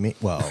trip to me.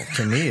 Well,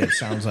 to me, it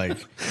sounds like.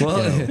 You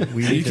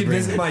can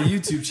visit my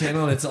YouTube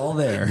channel and it's all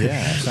there.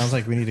 Yeah, it sounds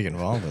like we need to get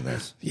involved in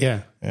this.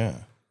 Yeah.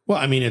 Well,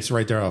 I mean, it's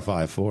right there off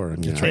I-4.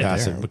 And it's right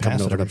pass there. it.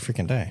 Pass it every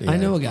freaking day. Yeah, I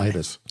know a guy.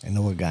 I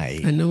know a guy.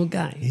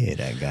 Yeah,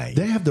 that guy.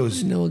 They have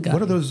those. I know a guy.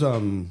 What are those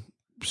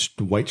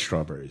white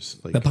strawberries?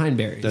 Like, the pine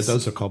berries.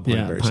 Those are called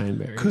pine berries. Pine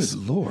berries.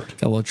 Good Lord.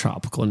 Got a little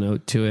tropical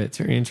note to it. It's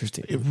very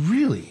interesting. It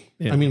really?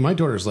 Yeah. I mean, my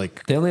daughter's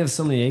like... They only have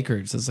so many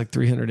acres. It's like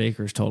 300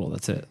 acres total.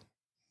 That's it.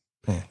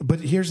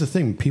 But here's the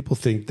thing. People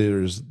think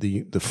there's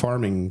the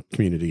farming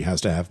community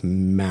has to have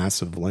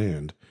massive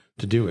land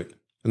to do it.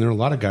 And there are a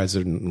lot of guys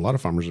and a lot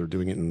of farmers are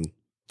doing it in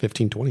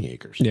 15, 20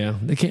 acres. Yeah,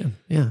 they can.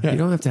 Yeah. You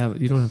don't have to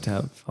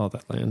have all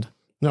that land.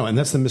 No, and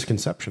that's the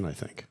misconception, I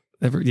think.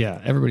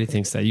 Everybody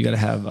thinks that you got to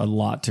have a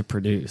lot to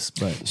produce.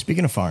 But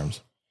speaking of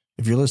farms,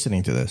 if you're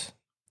listening to this,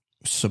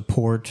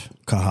 support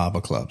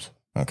Cahaba clubs.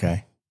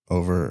 Okay,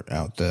 over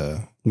out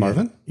the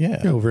Marvin.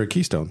 Yeah, over at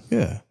Keystone.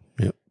 Yeah.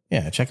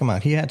 Check him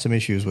out. He had some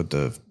issues with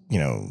the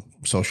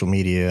social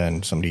media,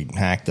 and somebody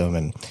hacked him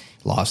and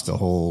lost the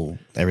whole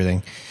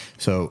everything.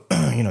 So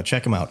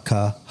check him out.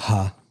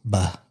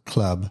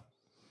 CahabaClub.com.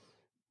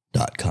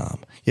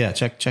 Yeah,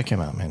 check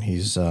him out, man.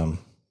 He's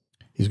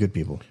good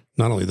people.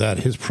 Not only that,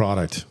 his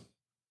product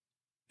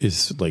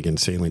is like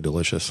insanely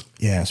delicious.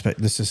 Yeah,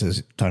 this is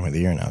his time of the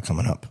year now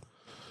coming up.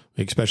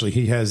 Especially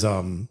he has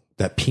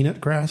that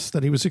peanut grass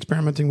that he was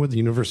experimenting with, the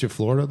University of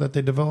Florida that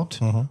they developed.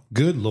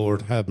 Good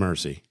Lord, have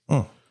mercy.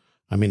 I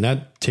mean,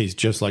 that tastes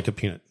just like a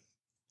peanut.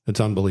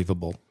 It's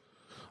unbelievable.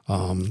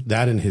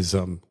 That and his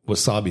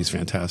wasabi is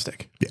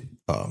fantastic. Yeah.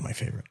 Oh, my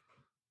favorite.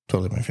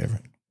 Totally my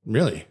favorite.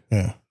 Really?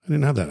 Yeah. I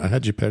didn't have that. I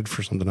had you pegged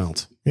for something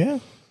else. Yeah.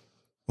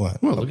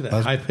 What? Well, look at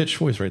that high-pitched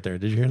voice right there.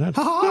 Did you hear that?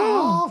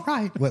 Oh,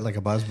 right. What, like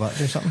a buzz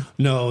button or something?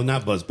 No,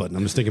 not buzz button.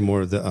 I'm just thinking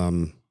more of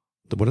the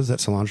what is that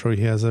cilantro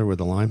he has there with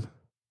the lime?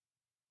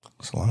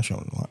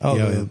 Cilantro. Oh,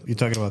 yeah, you're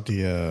talking about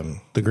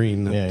the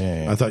green.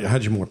 Yeah. I thought I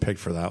had you more pegged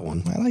for that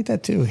one. I like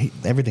that too.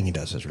 Everything he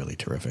does is really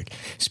terrific.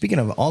 Speaking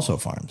of also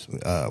farms,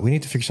 we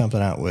need to figure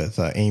something out with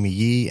Amy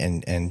Yee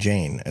and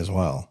Jane as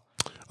well.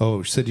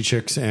 Oh, City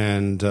Chicks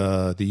and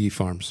the Yee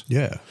Farms.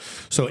 Yeah.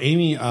 So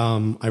Amy,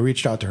 I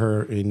reached out to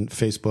her in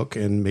Facebook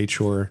and made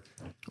sure.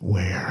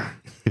 Where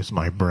is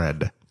my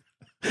bread?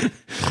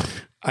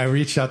 I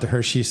reached out to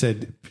her. She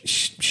said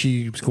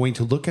she was going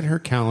to look at her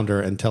calendar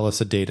and tell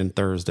us a date on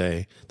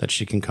Thursday that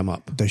she can come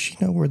up. Does she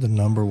know we're the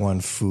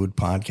 #1 food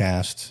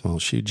podcast? Well,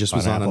 she just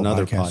was on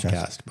another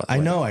podcast. I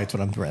know. That's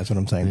what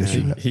I'm saying.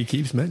 Yeah. He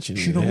keeps mentioning.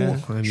 She know who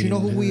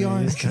we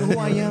are. She know who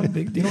I am.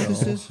 Big deal. You know what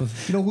this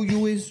is? You know who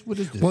you is? What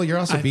is this? Well, you're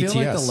also BTS. I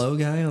feel like the low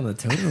guy on the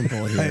totem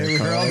pole here.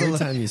 Every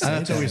time you say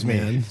that's always me.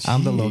 Man.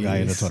 I'm the low guy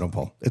in the totem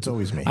pole. It's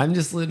always me. I'm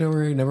just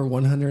literally number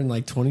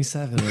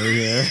 127 over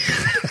here.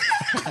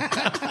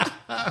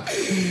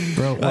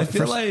 Bro, I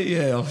feel like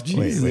wait.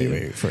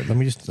 Let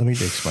me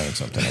explain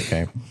something,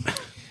 okay?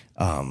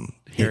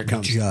 Here it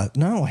comes. Here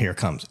it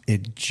comes.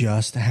 It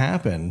just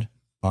happened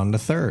on the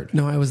 3rd.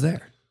 No, I was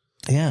there.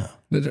 Yeah,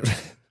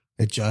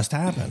 it just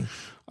happened.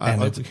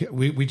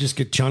 We just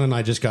get John and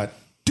I just got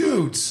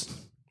dudes,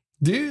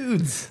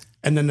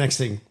 and the next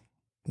thing,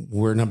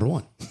 we're number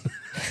one.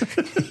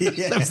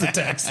 That was the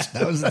text.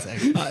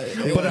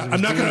 But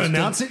I'm not going to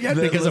announce it yet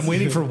because I'm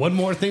waiting for one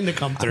more thing to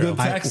come through. The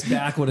text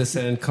back would have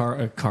said,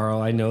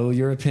 Carl, I know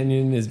your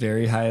opinion is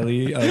very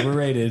highly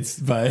overrated,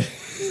 but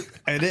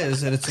it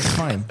is, and it's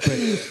fine.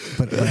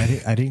 But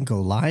I didn't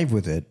go live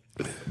with it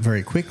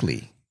very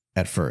quickly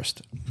at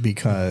first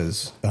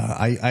because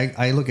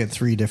I look at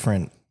 3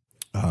 different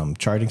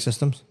charting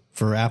systems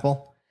for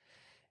Apple,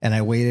 and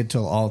I waited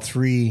till all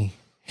 3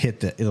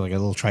 hit like a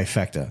little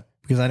trifecta.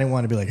 Because I didn't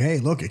want to be like, hey,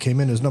 look, it came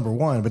in as number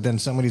 1, but then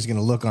somebody's going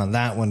to look on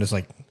that one as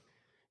like,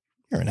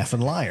 you're an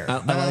effing liar.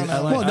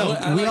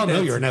 We all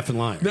know you're an effing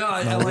liar. No,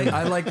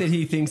 I like that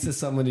he thinks that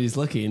somebody's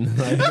looking.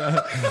 Like,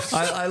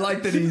 I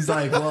like that he's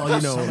like, well,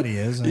 somebody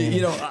is.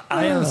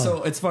 I am.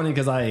 So it's funny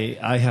because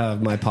I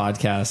have my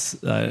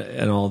podcasts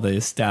and all the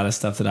status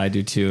stuff that I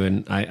do too,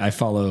 and I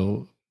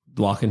follow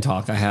Walk and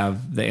Talk. I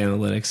have the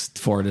analytics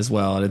for it as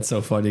well, and it's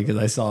so funny because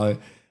I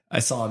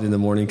saw it in the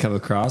morning come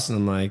across, and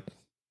I'm like,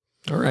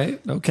 all right,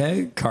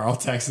 okay. Carl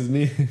texted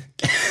me.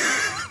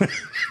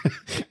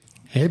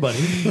 Hey, buddy.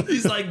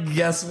 He's like,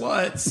 guess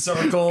what?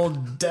 Circle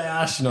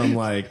dash. And I'm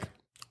like,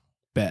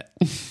 bet.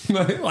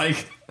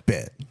 Like,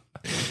 bet.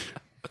 I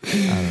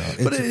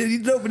don't know. But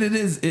it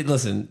is.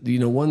 Listen,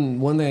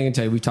 one thing I can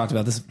tell you, we've talked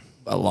about this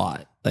a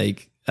lot.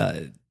 Like,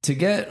 to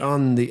get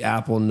on the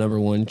Apple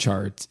 #1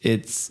 chart,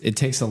 it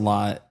takes a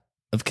lot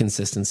of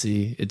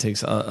consistency. It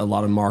takes a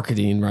lot of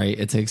marketing, right?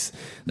 It takes,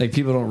 like,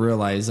 people don't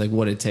realize like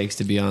what it takes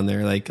to be on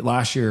there. Like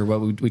last year,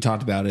 what we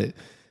talked about it,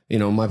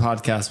 my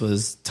podcast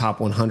was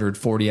top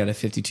 140 out of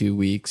 52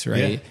 weeks,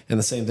 right? Yeah. And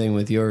the same thing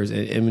with yours.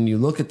 And when you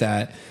look at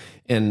that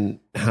and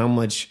how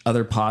much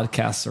other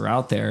podcasts are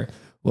out there,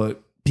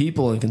 what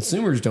people and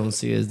consumers don't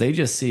see is they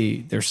just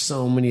see there's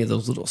so many of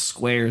those little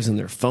squares in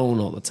their phone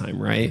all the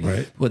time, right?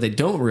 What they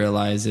don't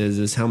realize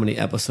is how many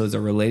episodes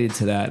are related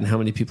to that and how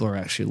many people are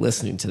actually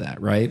listening to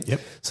that, right? Yep.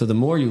 So the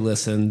more you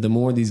listen, the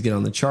more these get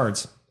on the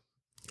charts,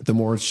 the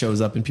more it shows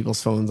up in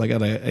people's phones.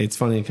 It's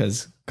funny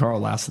because Carl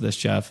laughs at this,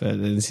 Jeff,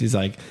 and he's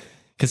like,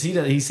 because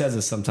he says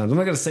this sometimes. I'm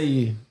not going to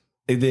say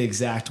the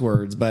exact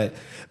words, but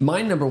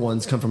my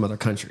 #1s come from other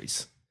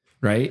countries,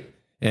 right?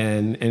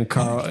 And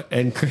Carl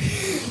and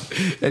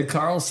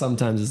Carl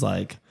sometimes is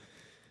like,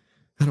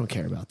 I don't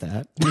care about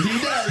that. He does.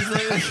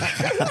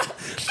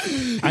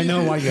 I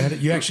know why you had it.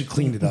 You actually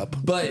cleaned it up.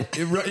 But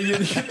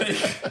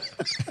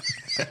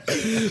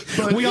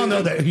we all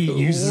know that he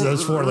uses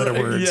those 4-letter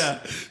words. Yeah.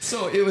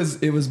 So it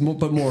was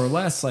more or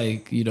less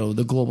like,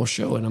 the global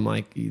show. And I'm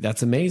like,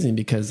 that's amazing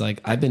because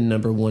like I've been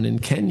 #1 in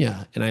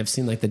Kenya and I've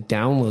seen like the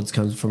downloads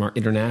comes from our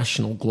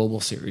international global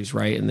series,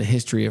 right? And the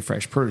history of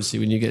fresh produce. So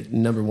when you get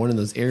 #1 in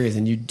those areas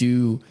and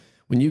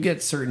when you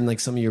get certain, like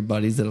some of your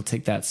buddies that'll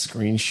take that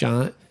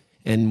screenshot.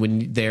 And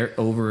when they're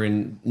over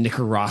in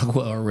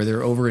Nicaragua or where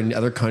they're over in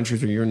other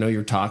countries where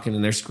you're talking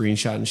and they're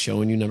screenshotting and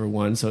showing you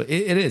 #1. So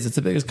it's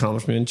a big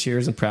accomplishment. And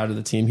cheers and proud of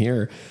the team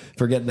here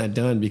for getting that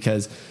done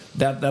because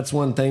that's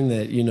one thing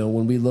that,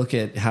 when we look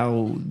at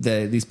how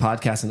these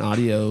podcasts and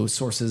audio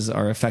sources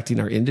are affecting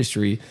our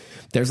industry,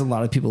 there's a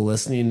lot of people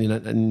listening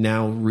and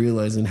now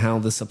realizing how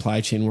the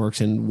supply chain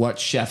works and what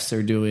chefs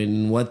are doing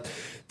and what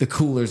the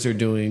coolers are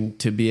doing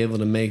to be able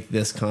to make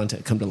this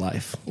content come to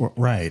life.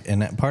 Right.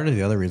 And that part of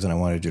the other reason I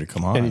wanted you to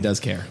come on. And he does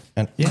care.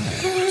 And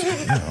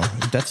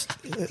that's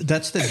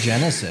the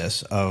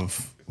genesis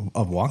of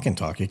Walk and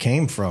Talk. It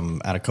came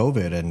from out of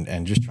COVID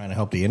and just trying to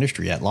help the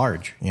industry at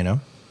large, amateurs.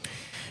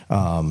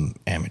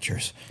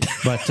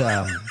 But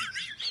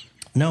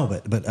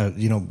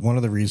one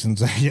of the reasons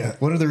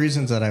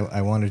that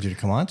I wanted you to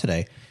come on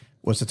today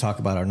was to talk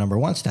about our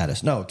 #1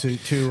 status. No, kidding.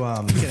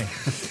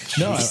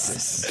 No,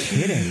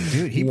 kidding,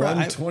 dude. He brought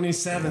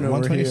 127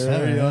 over here.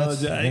 I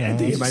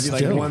think it might be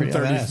like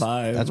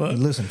 135.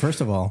 Listen, first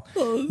of all,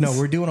 no,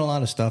 we're doing a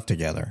lot of stuff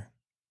together.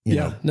 You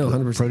know,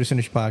 100%. Produce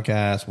Industry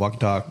Podcast, Walk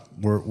and Talk.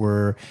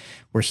 We're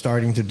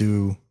starting to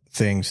do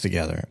things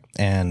together,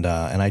 and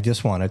I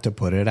just wanted to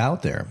put it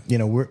out there.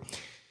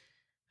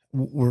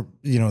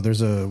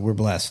 We're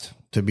blessed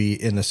to be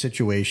in the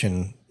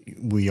situation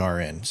we are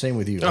in. Same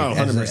with you. Oh,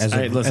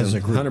 100%. As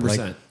a group.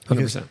 100%.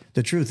 100%.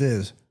 The truth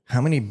is,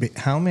 how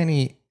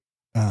many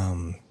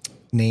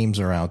names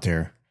are out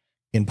there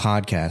in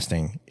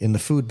podcasting, in the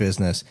food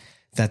business,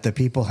 that the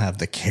people have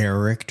the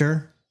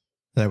character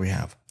that we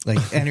have, like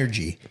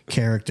energy,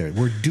 character.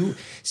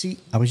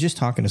 I was just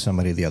talking to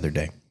somebody the other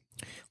day.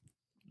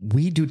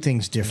 We do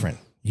things different.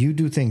 You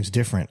do things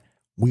different.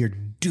 We are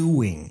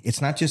doing.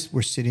 It's not just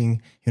we're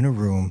sitting in a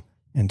room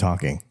and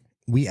talking.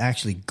 We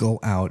actually go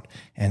out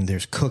and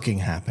there's cooking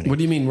happening. What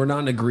do you mean? We're not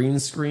in a green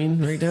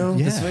screen right now?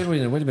 Yeah. Wait a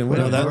minute.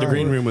 The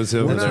green room was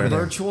over. We're not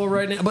virtual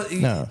right now. But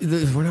no.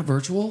 We're not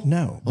virtual?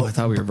 No. Oh, I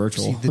thought we were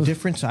virtual. See, the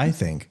difference, I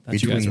think,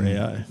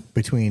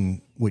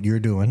 between what you're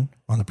doing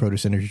on the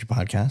Produce Industry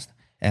Podcast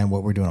and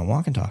what we're doing on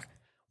Walk and Talk,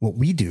 what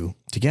we do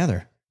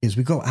together is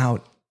we go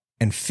out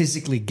and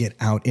physically get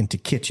out into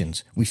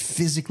kitchens. We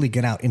physically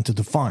get out into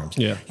the farms.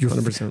 Yeah,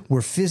 100%.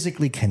 We're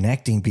physically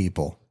connecting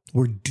people.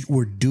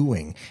 We're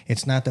doing.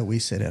 It's not that we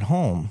sit at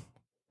home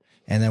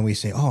And then we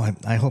say, oh,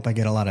 I hope I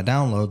get a lot of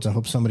downloads. I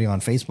hope somebody on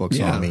Facebook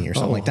saw me or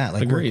something like that.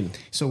 Like agreed.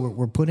 So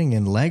we're putting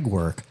in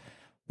legwork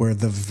where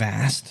the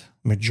vast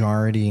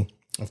majority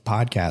of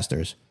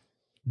podcasters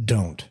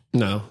don't.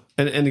 No.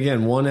 And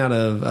again, 1 out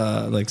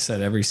of, like I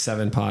said, every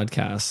 7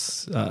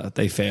 podcasts,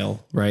 they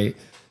fail, right?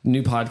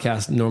 New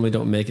podcasts normally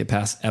don't make it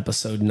past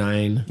episode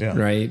 9,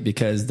 right?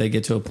 Because they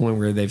get to a point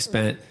where they've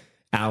spent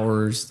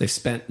hours, they've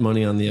spent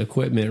money on the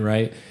equipment,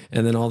 right?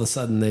 And then all of a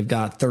sudden they've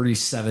got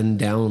 37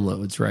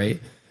 downloads, right?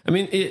 I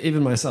mean,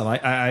 even myself,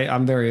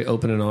 I'm very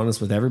open and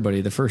honest with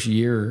everybody. The first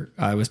year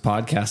I was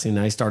podcasting,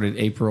 I started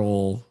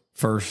April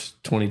 1st,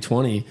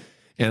 2020.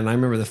 And I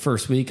remember the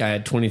first week I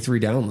had 23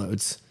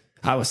 downloads.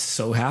 I was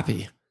so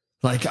happy.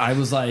 Like, I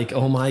was like,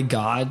 oh my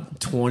God,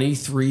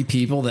 23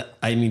 people that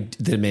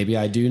maybe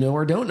I do know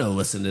or don't know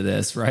listen to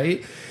this,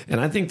 right? And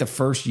I think the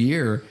first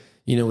year,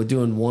 with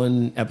doing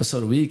 1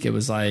 episode a week, it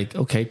was like,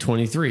 okay,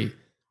 23,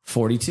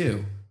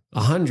 42,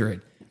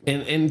 100.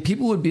 And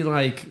people would be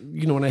like,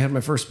 when I had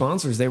my first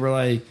sponsors, they were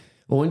like,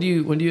 well, when do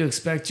you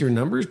expect your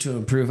numbers to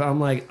improve? I'm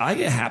like, I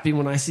get happy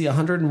when I see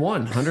 101,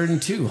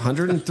 102,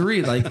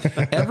 103. Like,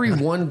 every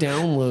 1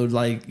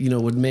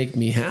 download, would make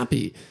me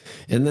happy.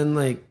 And then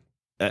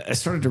I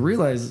started to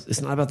realize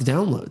it's not about the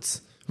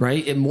downloads,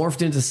 right? It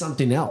morphed into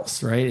something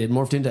else, right? It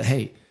morphed into,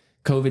 hey,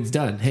 COVID's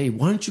done. Hey,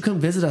 why don't you come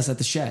visit us at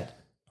the shed?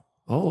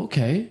 Oh,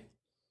 okay.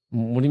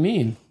 What do you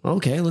mean?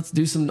 Okay, let's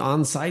do some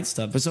on-site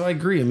stuff. But so I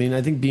agree. I mean,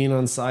 I think being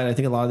on site, I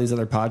think a lot of these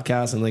other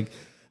podcasts, and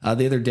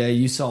the other day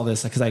you saw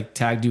this because I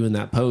tagged you in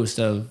that post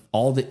of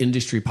all the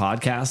industry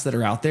podcasts that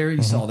are out there.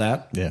 You saw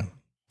that? Yeah.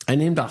 I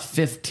named off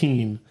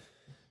 15,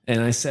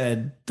 and I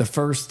said the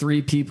first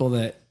 3 people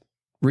that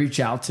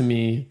reach out to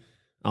me,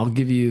 I'll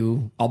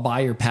buy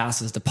your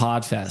passes to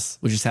Podfest,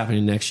 which is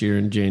happening next year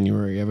in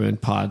January. Everyone,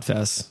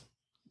 Podfest.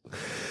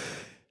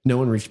 No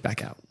one reached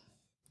back out.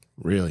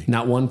 Really?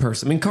 Not one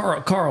person. I mean,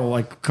 Carl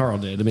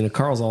did. I mean,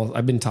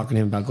 I've been talking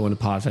to him about going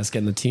to Podfest,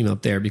 getting the team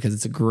up there because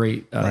it's a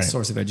great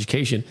source of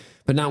education,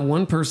 but not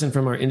one person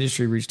from our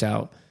industry reached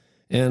out.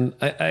 And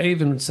I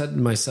even said to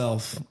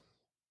myself,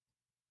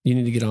 you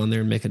need to get on there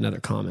and make another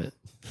comment.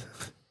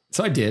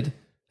 So I did.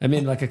 I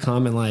made a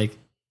comment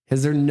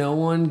is there no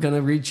one going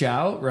to reach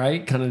out,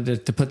 right? Kind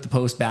of to put the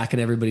post back in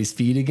everybody's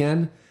feed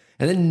again.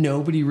 And then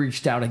nobody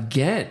reached out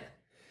again.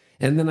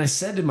 And then I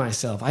said to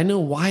myself, I know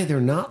why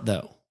they're not,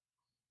 though.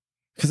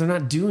 Because they're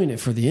not doing it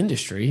for the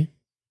industry.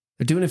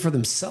 They're doing it for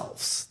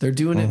themselves. They're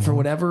doing it for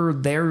whatever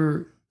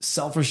their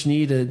selfish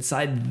need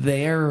inside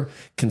their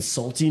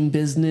consulting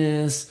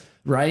business,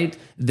 right?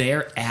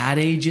 Their ad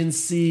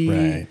agency.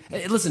 Right.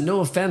 Hey, listen,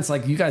 no offense.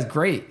 You guys,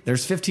 great.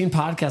 There's 15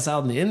 podcasts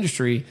out in the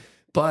industry,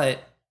 but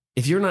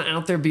if you're not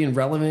out there being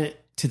relevant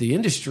to the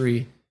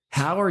industry,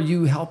 how are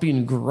you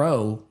helping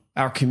grow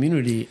our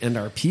community and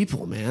our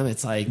people, man?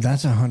 It's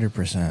that's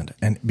 100%.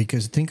 And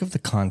because think of the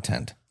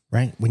content,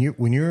 right? When you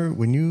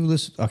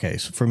listen, okay.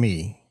 So for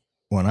me,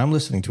 when I'm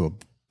listening to a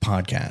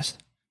podcast,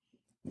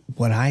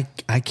 what I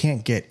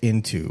can't get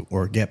into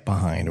or get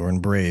behind or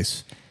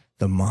embrace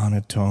the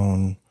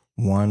monotone,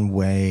 one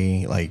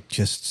way,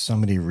 just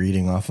somebody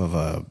reading off of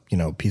a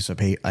piece of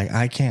paper.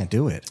 I can't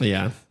do it.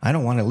 Yeah, I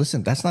don't want to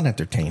listen. That's not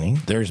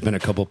entertaining. There's been a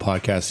couple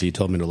podcasts he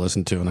told me to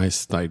listen to, and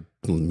I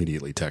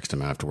immediately text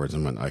him afterwards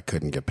and went, I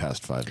couldn't get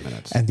past 5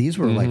 minutes. And these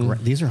were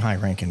these are high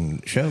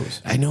ranking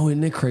shows. I know,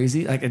 isn't it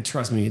crazy?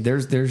 Trust me,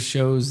 there's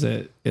shows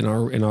that in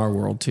our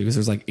world too, because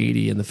there's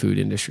 80 in the food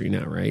industry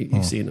now, right?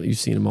 You've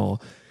seen them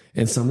all,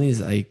 and some of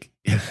these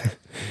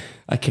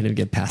I can't even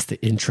get past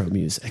the intro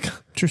music.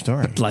 True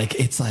story.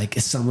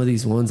 It's some of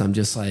these ones I'm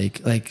just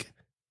like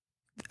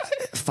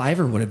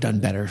Fiverr would have done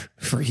better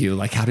for you.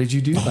 How did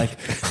you do?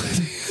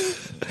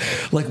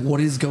 What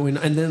is going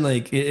on? And then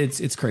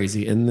it's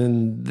crazy. And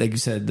then like you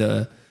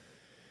said,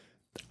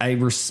 I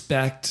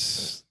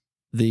respect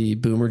the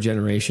boomer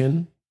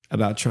generation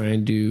about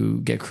trying to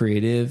get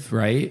creative,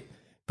 right?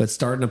 But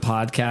starting a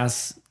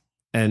podcast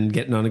and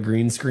getting on a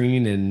green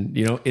screen and,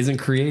 isn't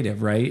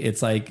creative, right?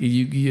 It's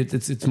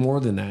it's more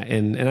than that.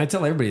 And I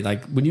tell everybody,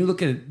 when you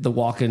look at the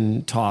Walk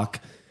and Talk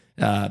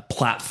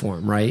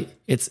platform, right?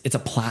 It's a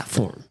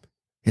platform.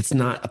 It's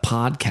not a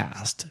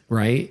podcast,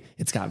 right?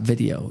 It's got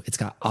video, it's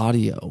got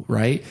audio,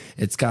 right?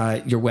 It's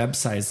got your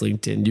website's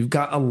linked in. You've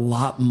got a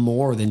lot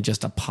more than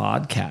just a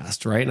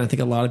podcast, right? And I think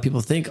a lot of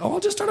people think, oh, I'll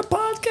just start a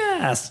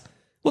podcast.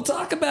 We'll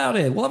talk about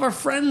it. We'll have our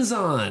friends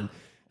on.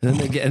 And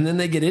then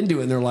they get into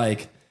it and they're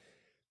like,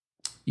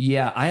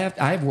 yeah, I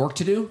have work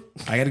to do.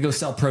 I got to go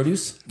sell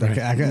produce.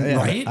 Okay,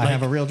 right? I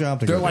have a real job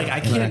to do. They're I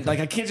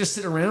can't just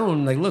sit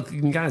around. Look,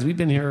 guys, we've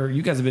been here.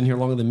 You guys have been here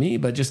longer than me,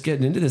 but just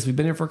getting into this, we've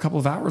been here for a couple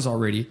of hours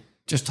already.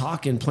 Just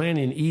talking,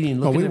 planning,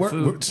 eating, looking at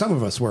food. Some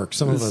of us work.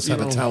 Some of us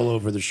have a towel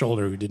over the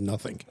shoulder who did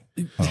nothing.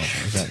 Oh,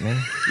 is that me?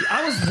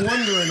 I was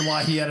wondering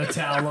why he had a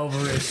towel over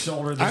his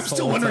shoulder. I'm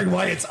still wondering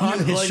why it's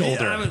on his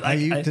shoulder.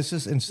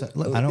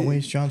 Look, I don't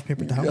waste John's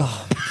paper towel.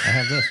 I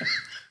have this.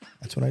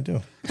 That's what I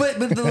do. But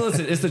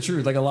listen, it's the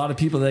truth. A lot of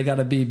people, they got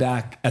to be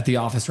back at the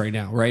office right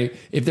now, right?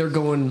 If they're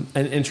going,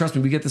 and trust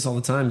me, we get this all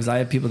the time because I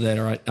have people that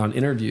are on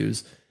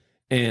interviews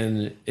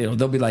and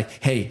they'll be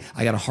like, "Hey,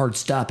 I got a hard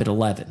stop at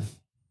 11,"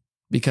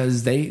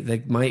 because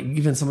they might,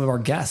 even some of our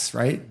guests,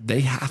 right?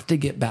 They have to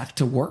get back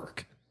to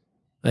work.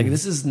 Like,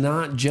 this is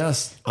not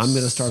just, I'm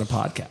going to start a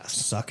podcast.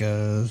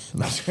 Suckers.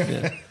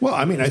 Yeah. Well,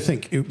 I mean, I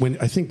think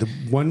the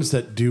ones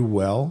that do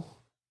well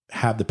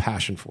have the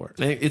passion for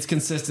it. It's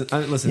consistent.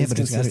 Listen, Yeah, it's but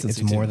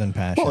consistency. it's more too. than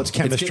passion. Well, it's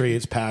chemistry,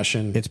 it's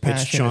passion, It's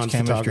passion, it's Sean's it's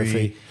chemistry,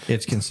 photography.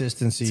 it's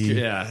consistency.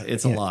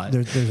 It's a lot.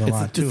 There's a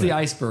lot to It's it. the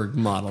iceberg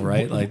model,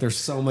 right? Like, there's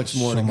so much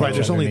more. to go. Right,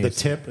 there's only the underneath.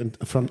 tip and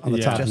from on the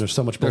Yeah. top, and there's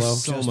so much below.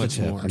 There's so much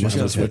tip. more. Just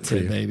Just a the tip for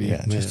you. tip, baby.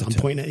 Yeah, just a I'm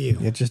tip. pointing at you.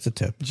 It's just a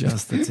tip.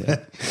 Just the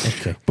tip.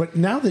 Okay. But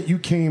now that you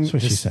came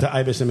what she to said.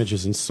 Ibis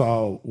Images and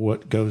saw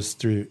what goes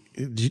through,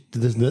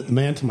 the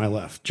man to my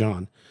left,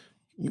 John,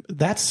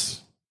 that's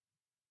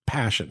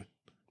passion.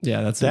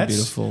 Yeah, that's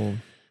beautiful.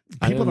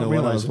 I People didn't don't know when I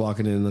realize was it.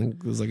 walking in. Like,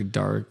 it was like a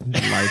dark,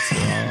 lights were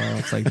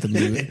off. Like the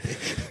mood.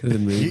 The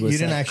mood You was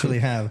didn't like, actually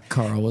have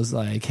Carl was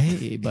like,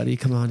 "Hey, buddy,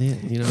 come on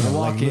in." I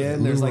walk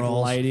in. There's like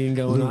lighting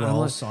going on. I'm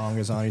Lou like, song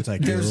is on. He's like,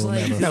 There's "You'll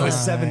like- never No, it's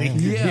find 70.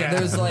 yeah,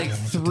 there's like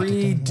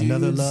three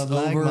Another dudes love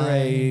like over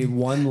mine.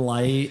 one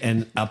light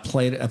and a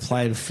plate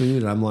of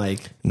food, and I'm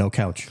like, no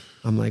couch."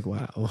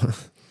 wow,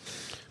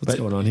 what's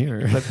going on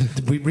here?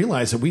 But we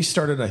realized that we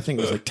started, I think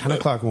it was like 10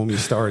 o'clock when we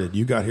started.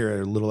 You got here at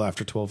a little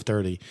after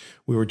 12:30.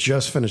 We were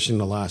just finishing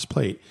the last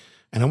plate.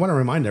 And I want to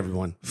remind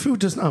everyone, food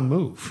does not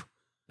move.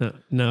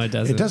 No, it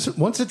doesn't. It doesn't.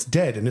 Once it's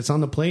dead and it's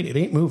on the plate, it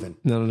ain't moving.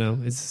 No.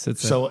 It's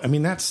So, I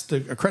mean, that's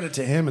a credit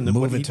to him and the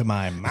Move it to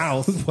my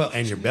mouth. well,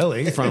 and your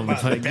belly. from in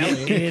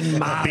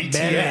my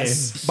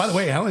BTS. By the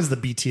way, how is the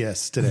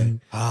BTS today?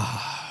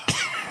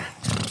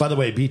 By the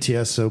way,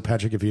 BTS, so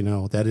Patrick, if you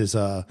know, that is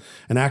an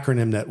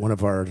acronym that one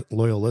of our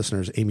loyal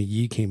listeners, Amy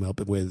Yee, came up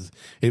with.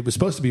 It was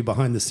supposed to be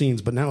behind the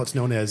scenes, but now it's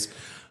known as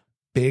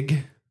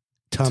Big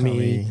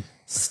Tummy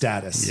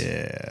Status.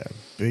 Yeah,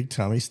 big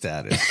tummy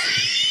status.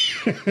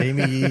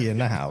 Amy Yee in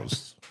the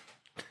house.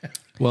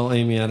 Well,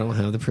 Amy, I don't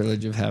have the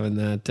privilege of having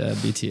that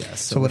BTS.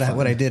 So what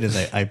I did is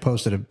I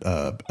posted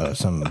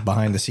some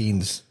behind the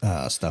scenes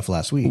stuff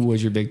last week.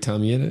 Was your big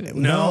tummy in it?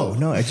 No,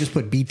 I just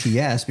put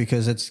BTS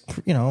because it's,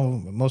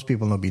 most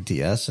people know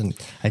BTS, and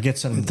I get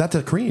some. That's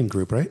a Korean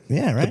group, right?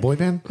 Yeah, right. The boy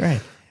band?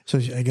 Right. So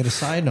I get a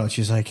side note.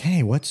 She's like,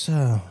 "Hey, what's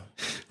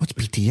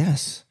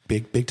BTS?"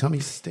 Big tummy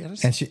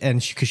status?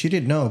 And she because she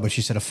didn't know, but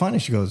she said a funny.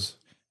 She goes,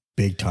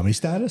 "Big tummy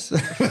status,"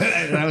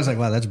 and I was like,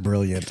 "Wow, that's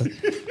brilliant.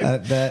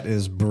 That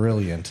is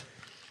brilliant."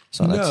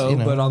 So that's, No,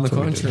 but on the that's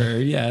what we do.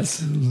 contrary,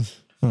 yes.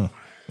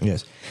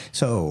 Yes.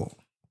 So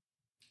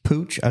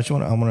Pooch, I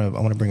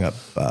want to bring up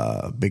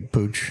Big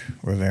Pooch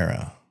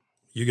Rivera.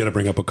 You got to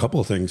bring up a couple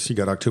of things. You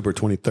got October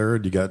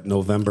 23rd, you got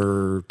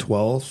November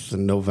 12th,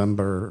 and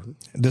November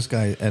This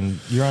guy, and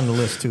you're on the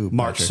list too.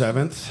 March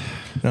Patrick.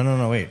 7th.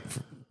 No, wait.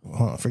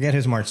 Hold on. Forget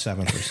his March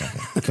 7th for a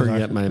second.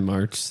 Forget my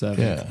March 7th.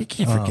 Yeah. You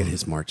can't forget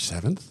his March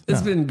 7th.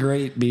 It's been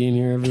great being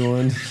here,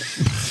 everyone.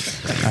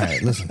 All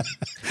right, listen.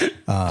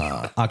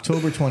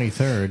 October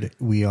 23rd,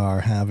 we are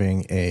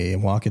having a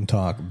walk and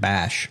talk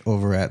bash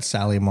over at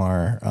Sally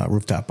Mar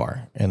Rooftop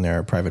Bar in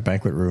their private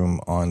banquet room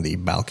on the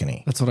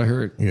balcony. That's what I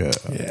heard. Yeah.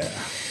 Yeah.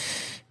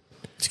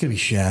 It's going to be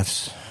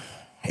chefs.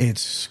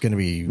 It's going to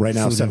be Right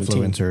now, food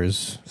 17.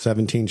 influencers.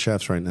 17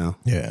 chefs right now.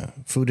 Yeah.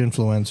 Food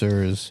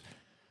influencers,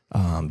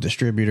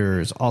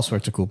 distributors, all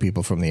sorts of cool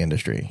people from the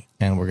industry.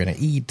 And we're going to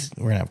eat.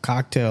 We're going to have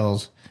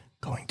cocktails.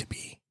 Going to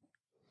be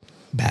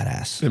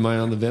badass. Am I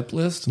on the VIP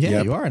list? Yeah,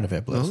 Yep. you are on the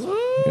VIP list.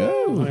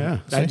 Oh, yeah.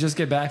 I just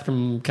get back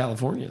from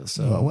California,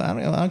 so Well,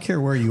 I don't care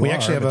where you We are,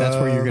 actually have but that's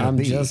where you're going I'm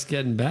to be. just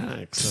getting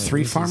back. So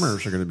 3 this is-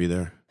 farmers are going to be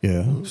there.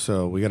 Yeah.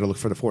 So we got to look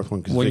for the fourth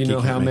one. 'Cause Well, you Vicky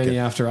know can't how make many it.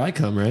 after I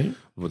come, right?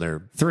 Well,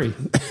 they're 3.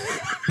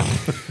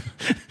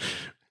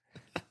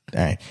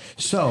 All right.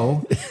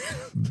 So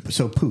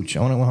Pooch,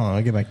 I want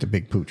to get back to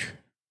Big Pooch.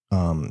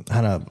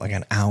 Had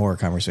an hour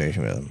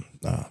conversation with him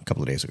a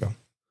couple of days ago,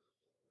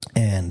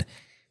 and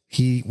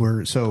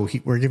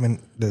we're giving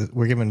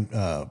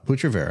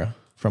Pooch Rivera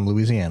from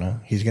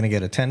Louisiana. He's going to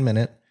get a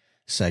 10-minute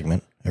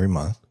segment every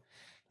month,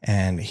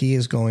 and he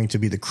is going to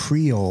be the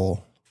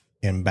Creole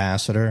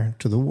ambassador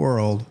to the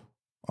world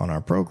on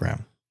our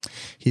program.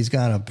 He's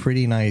got a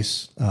pretty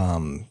nice.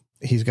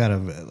 He's got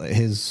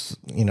his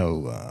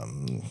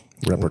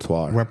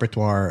repertoire.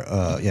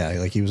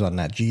 Like he was on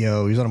Nat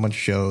Geo. He was on a bunch of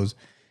shows.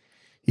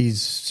 He's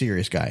a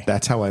serious guy.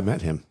 That's how I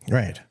met him.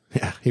 Right.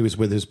 Yeah, he was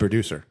with his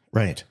producer.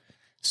 Right.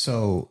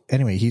 So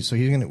anyway,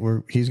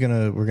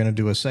 we're gonna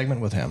do a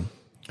segment with him,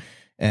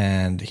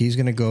 and he's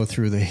gonna go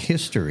through the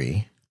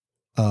history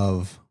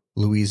of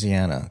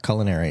Louisiana,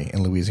 culinary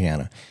in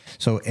Louisiana.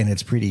 So, and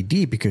it's pretty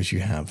deep because you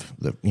have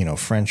the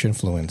French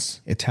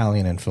influence,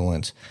 Italian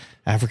influence,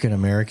 African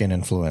American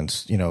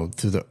influence.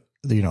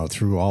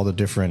 Through all the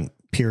different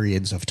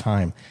periods of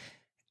time.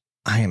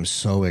 I am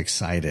so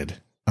excited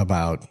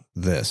about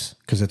this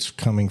because it's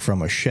coming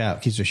from a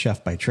chef. He's a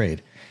chef by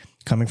trade.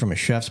 Coming from a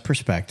chef's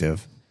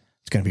perspective,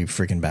 it's going to be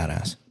freaking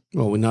badass.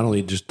 Well, we not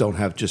only just don't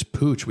have just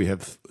Pooch, we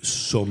have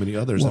so many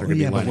others that are going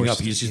to be lining up.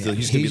 He's going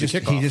to be the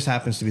kickoff. He just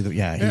happens to be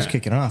he's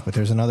kicking off. But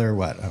there's another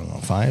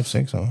 5,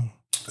 6.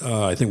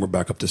 I think we're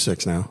back up to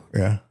 6 now.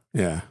 Yeah.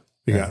 Yeah.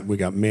 We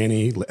got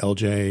Manny,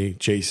 LJ,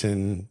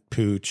 Jason,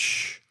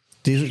 Pooch.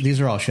 These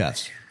are all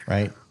chefs,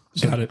 right?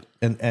 Got it.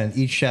 And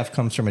each chef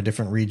comes from a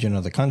different region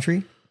of the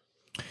country,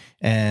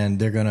 and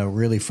they're going to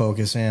really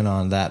focus in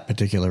on that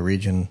particular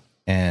region.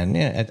 And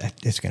yeah,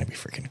 it's going to be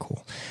freaking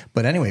cool.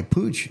 But anyway,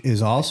 Pooch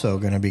is also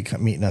going to be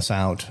meeting us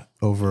out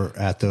over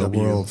at the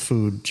World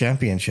Food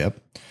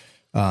Championship.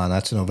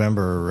 That's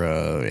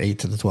November 8th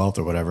to the 12th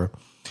or whatever.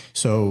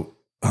 So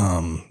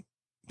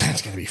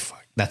that's going to be fun.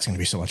 That's going to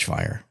be so much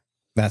fire.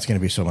 That's going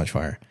to be so much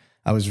fire.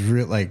 I was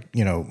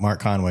Mark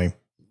Conway.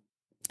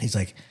 He's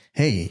like,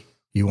 hey,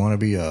 you want to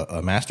be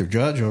a master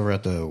judge over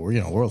at the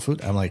World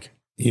Food? I'm like,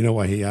 you know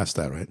why he asked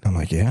that, right? I'm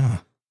like, yeah.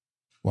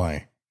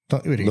 Why?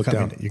 Don't you look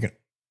down. You can.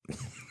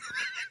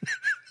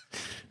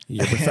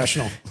 You're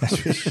professional.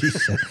 That's what she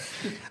said.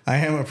 I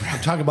am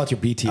I'm talking about your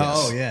BTS.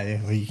 Oh yeah.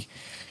 Well, you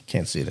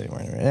can't see it anymore.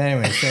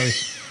 Anyway, so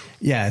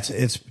yeah,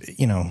 it's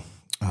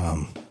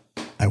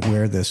I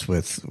wear this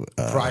with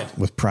pride.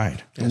 With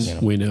pride.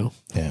 Yes, we know.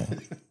 Yeah,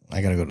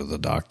 I got to go to the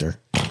doctor,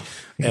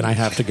 and I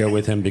have to go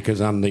with him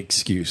because I'm the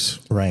excuse.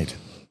 Right.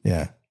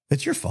 Yeah,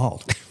 it's your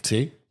fault.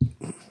 See,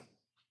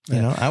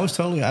 I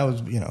was I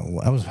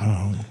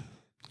don't know,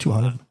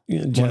 200.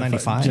 Jeff,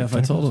 195. Jeff,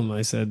 I told him,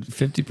 I said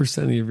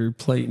 50% of your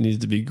plate needs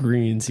to be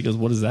greens. He goes,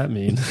 what does that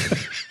mean?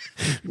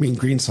 You mean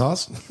green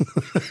sauce?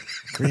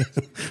 Green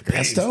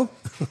pesto?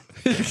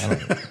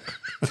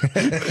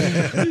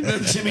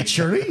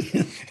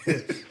 Chimichurri?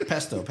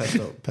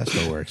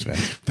 Pesto works, man.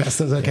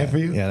 Pesto's okay for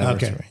you? Yeah, that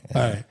okay. works for me.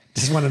 Yeah. All right.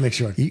 Just want to make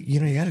sure. You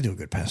got to do a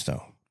good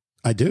pesto.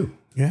 I do.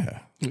 Yeah.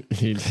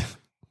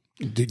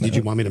 Did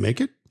you want me to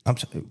make it?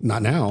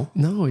 Not now.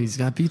 No, he's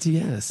got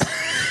BTS.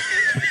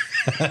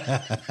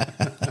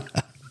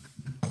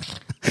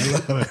 I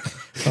love it.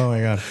 Oh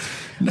my god!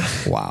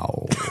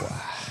 Wow.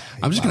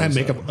 I'm just gonna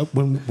make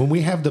when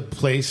we have the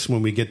place,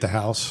 when we get the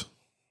house,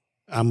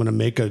 I'm gonna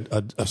make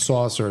a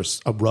sauce or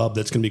a rub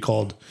that's gonna be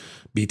called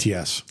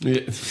BTS.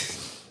 Yeah.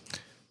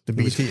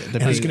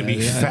 And it's gonna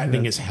be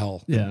fattening as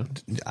hell. Yeah.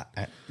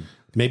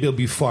 Maybe it'll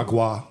be foie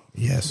gras.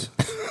 Yes.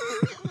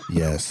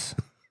 Yes.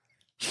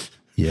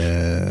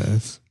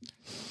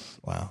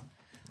 Wow.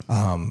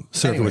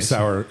 Served with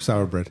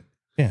sour bread.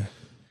 Yeah.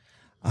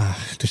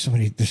 There's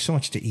so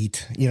much to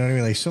eat. You know what I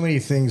mean? Like so many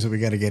things that we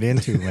got to get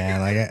into,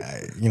 man. Like,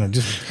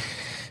 just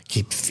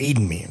keep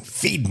feeding me.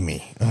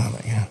 Oh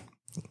my God.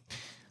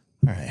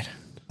 All right.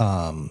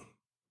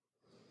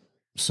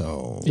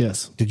 So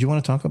yes. Did you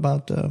want to talk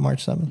about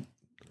March 7th?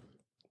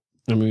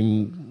 I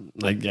mean,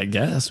 I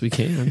guess we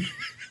can.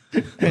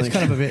 It's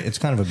kind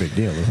of a big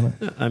deal,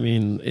 isn't it? I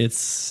mean,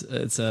 it's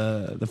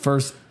the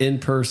first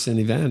in-person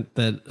event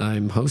that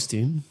I'm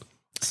hosting.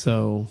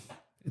 So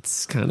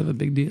it's kind of a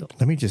big deal.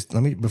 Let me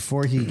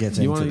before he gets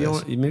into this.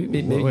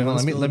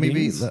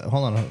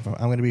 Hold on.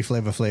 I'm going to be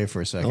Flavor Flav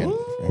for a second.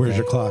 Oh. Okay. Where's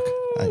your clock?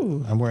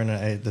 I'm wearing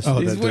this.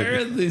 He's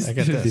wearing these.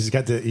 He's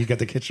got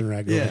the kitchen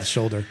rag over his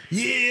shoulder.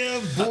 Yeah,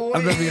 boy.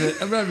 I'm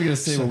never gonna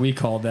say what we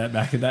called that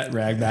back in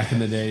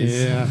the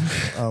days. Yeah.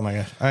 Oh my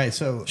gosh. All right.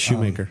 So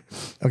shoemaker.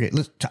 Okay.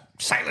 Let's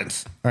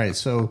silence. All right.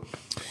 So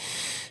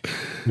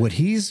what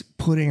he's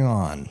putting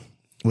on,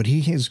 what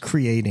he is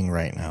creating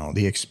right now,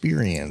 the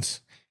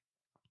experience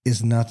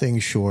is nothing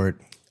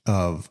short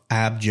of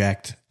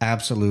abject,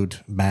 absolute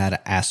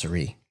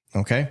badassery.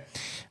 Okay.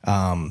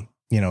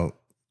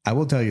 I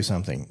will tell you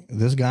something.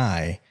 This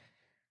guy,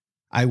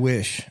 I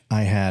wish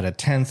I had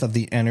 1/10 of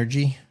the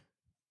energy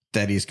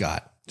that he's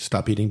got.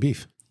 Stop eating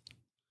beef.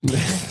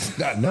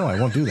 No, I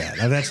won't do that.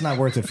 That's not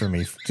worth it for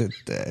me. Go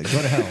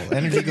to hell.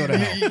 Energy, go to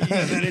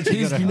hell.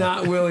 He's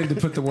not willing to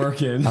put the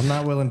work in. I'm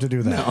not willing to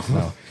do that.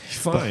 No.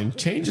 Fine.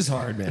 Change is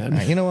hard,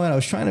 man. You know what? I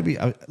was trying to be.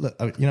 I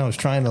was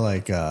trying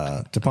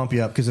to to pump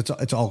you up because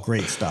it's all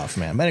great stuff,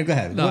 man. But anyway, go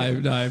ahead. No,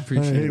 I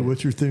appreciate it. Hey,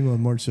 what's your thing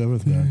on March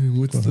 7th, man?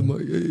 What's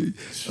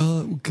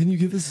can you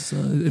give us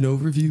an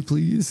overview,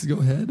 please? Go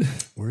ahead.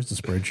 Where's the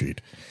spreadsheet?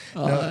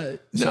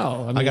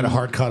 No, I got a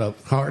hard cut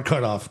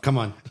off. Come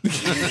on.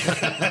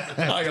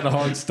 I got a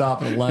hard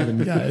stop at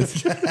 11,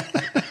 guys.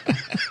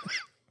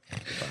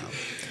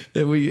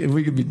 If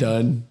we could be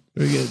done,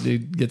 we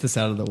get this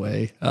out of the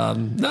way.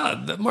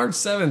 March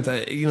 7th,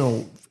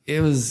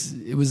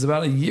 it was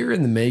about a year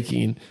in the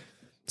making.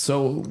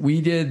 So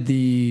we did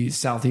the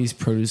Southeast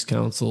Produce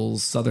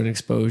Council's Southern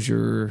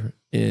Exposure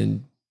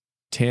in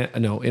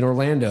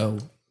Orlando.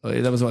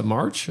 That was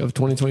March of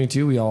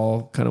 2022. We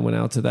all kind of went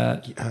out to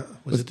that.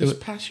 Was it this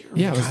past year?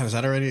 Yeah. Was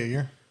that already a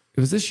year? It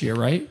was this year,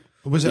 right?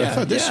 Was it? I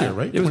thought this year,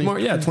 right? It was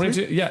March. Yeah,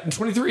 22. Yeah,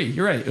 23.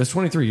 You're right. It was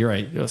 23. You're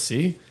right. You'll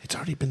see. It's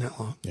already been that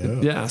long.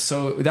 Yeah.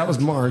 So that was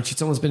March.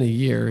 It's almost been a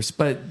year.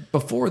 But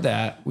before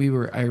that,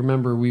 I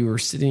remember we were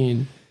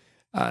sitting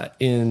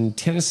in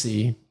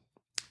Tennessee,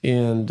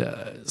 and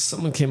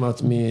someone came up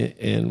to me,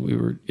 and we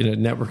were in a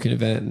networking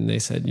event, and they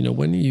said,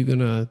 when are you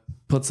gonna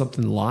put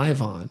something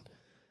live on?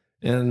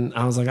 And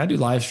I was like, I do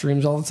live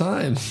streams all the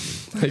time.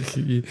 Like,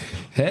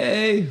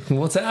 hey,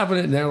 what's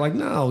happening? And they're like,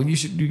 no, you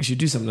should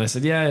do something. I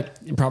said, yeah,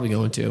 I'm probably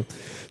going to.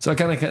 So I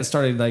kind of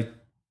started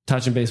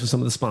touching base with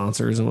some of the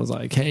sponsors and was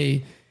like,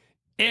 hey,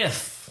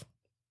 if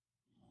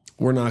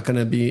we're not going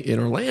to be in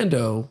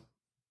Orlando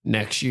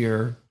next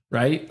year,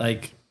 right?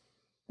 Like,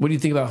 what do you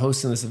think about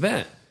hosting this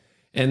event?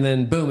 And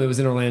then boom, it was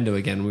in Orlando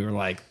again. We were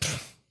like,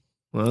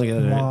 well,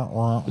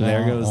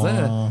 there goes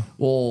that.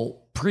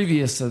 Well,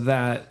 previous to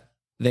that,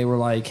 they were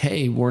like,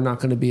 hey, we're not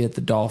going to be at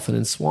the Dolphin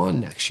and Swan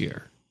next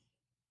year.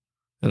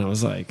 And I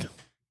was like,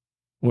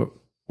 where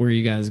are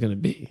you guys going to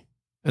be?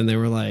 And they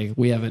were like,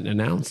 we haven't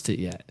announced it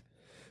yet.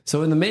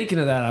 So in the making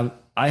of that,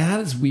 I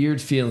had this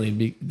weird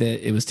feeling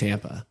that it was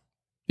Tampa,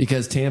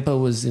 because Tampa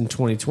was in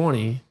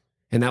 2020,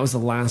 and that was the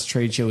last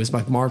trade show. It was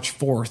like March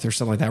 4th or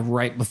something like that,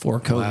 right before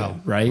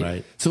COVID,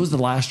 right? So it was the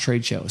last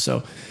trade show.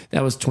 So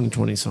that was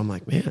 2020. So I'm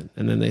like, man.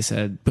 And then they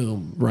said,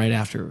 boom, right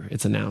after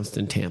it's announced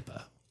in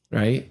Tampa,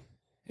 right?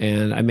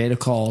 And I made a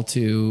call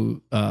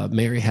to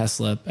Mary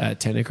Heslop at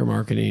 10 Acre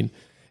Marketing,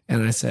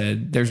 and I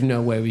said, there's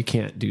no way we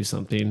can't do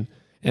something.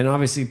 And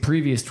obviously,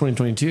 previous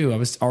 2022, I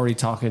was already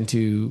talking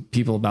to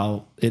people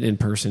about an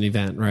in-person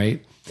event,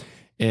 right?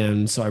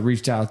 And so I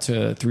reached out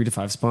to 3 to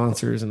 5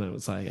 sponsors, and I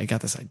was like, I got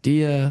this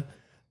idea.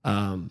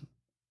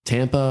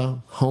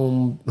 Tampa,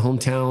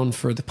 hometown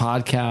for the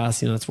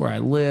podcast. That's where I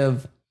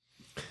live.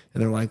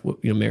 And they're like,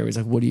 Mary was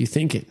like, what are you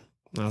thinking?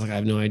 And I was like, I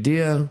have no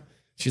idea.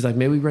 She's like,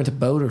 maybe we rent a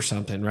boat or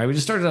something, right? We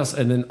just started us,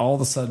 and then all of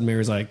a sudden,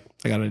 Mary's like,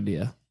 I got an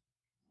idea.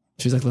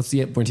 She's like, let's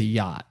rent a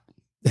yacht.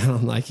 And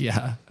I'm like,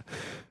 yeah.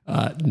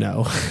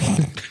 No.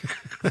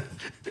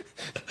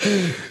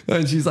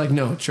 And she's like,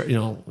 no,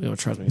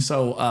 trust me.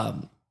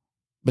 So,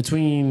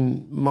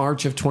 between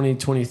March of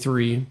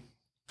 2023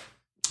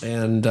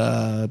 and,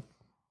 I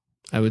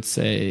would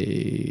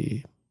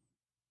say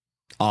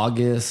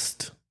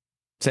August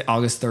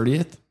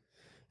 30th,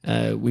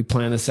 we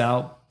planned this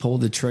out,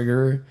 pulled the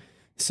trigger.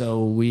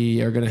 So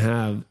we are going to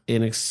have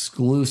an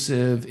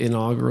exclusive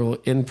inaugural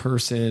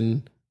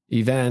in-person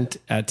event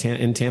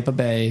in Tampa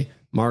Bay,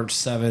 March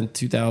 7th,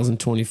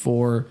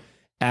 2024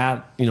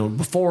 at,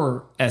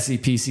 before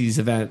SEPC's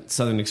event,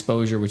 Southern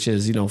Exposure, which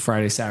is,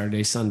 Friday,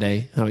 Saturday,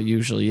 Sunday, how it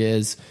usually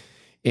is.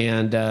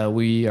 And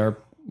we are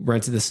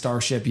rented the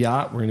Starship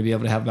yacht. We're going to be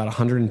able to have about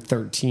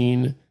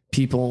 113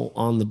 people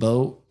on the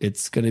boat.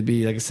 It's going to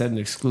be, like I said, an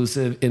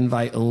exclusive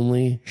invite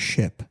only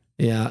ship.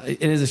 Yeah,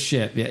 it is a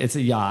ship. Yeah, it's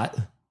a yacht.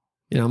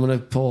 I'm going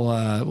to pull,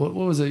 what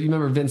was it? You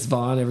remember Vince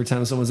Vaughn? Every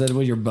time someone said,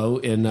 well, your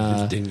boat in,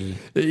 dinghy.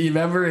 You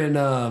remember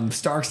in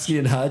Starsky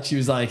and Hutch, he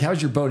was like,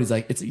 how's your boat? He's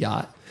like, it's a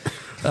yacht.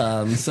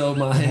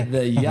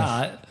 The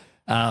yacht.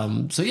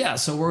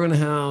 So we're going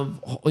to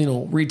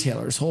have,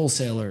 retailers,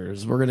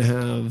 wholesalers. We're going to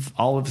have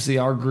obviously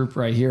our group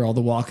right here, all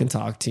the walk and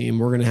talk team.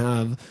 We're going to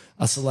have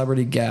a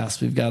celebrity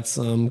guest. We've got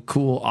some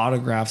cool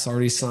autographs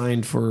already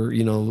signed for,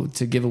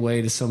 to give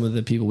away to some of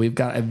the people. We've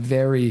got a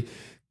very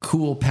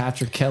cool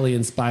Patrick Kelly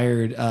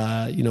inspired,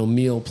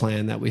 meal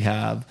plan that we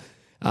have.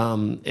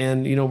 And,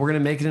 we're going to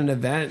make it an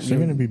event. Is there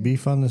going to be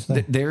beef on this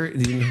thing?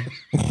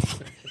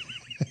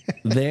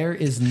 There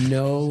is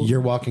no. You're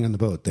walking on the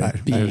boat.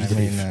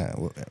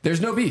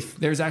 There's no beef.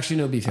 There's actually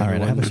no beef. All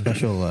right, I have a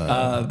special.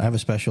 I have a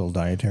special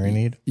dietary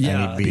need.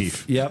 Yeah, I need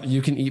beef. Yep,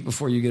 you can eat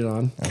before you get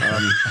on.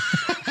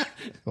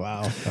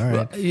 Wow. All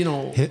right.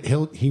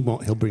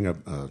 He'll bring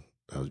a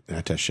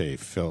attaché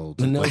filled.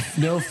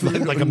 No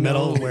food, like a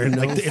metal where it's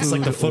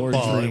like the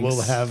football. It will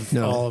have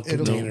all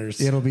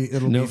containers. No be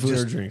food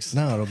or drinks.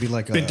 No, it'll be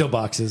like bento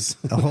boxes.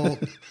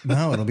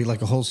 It'll be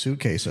like a whole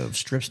suitcase of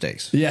strip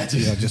steaks. Yeah,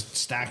 just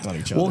stacked on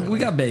each other. Well, we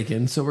got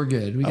bacon, so we're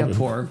good. We got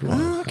pork.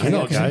 Okay. I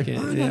know, guy.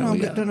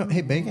 No.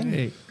 Hey, bacon.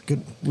 Hey,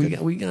 good. We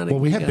got it. Well,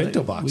 we have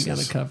bento boxes. We got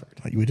it covered.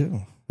 We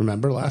do.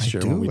 Remember last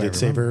year when we did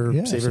Savor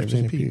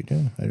St. Pete?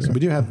 Yeah, so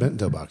we do have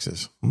bento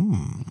boxes.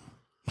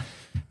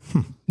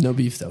 No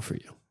beef though for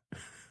you.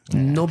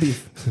 No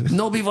beef for you.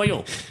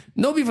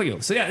 No beef for you.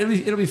 So yeah,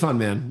 it'll be fun,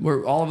 man.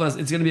 We're all of us.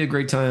 It's going to be a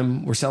great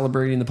time. We're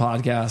celebrating the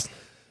podcast.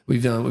 We're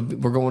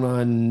going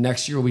on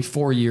next year will be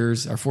 4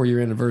 years, our 4-year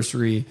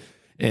anniversary.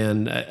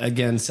 And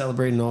again,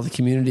 celebrating all the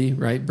community,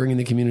 right? Bringing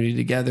the community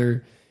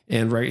together.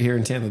 And right here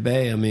in Tampa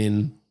Bay, I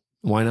mean,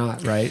 why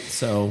not, right?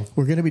 So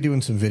we're going to be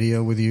doing some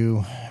video with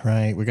you,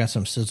 right? We got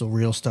some sizzle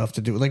reel stuff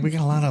to do. Like we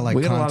got a lot of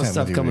we got a lot of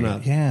stuff coming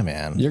up. Yeah,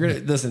 man. You're going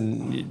to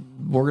listen.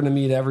 We're going to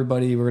meet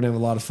everybody. We're going to have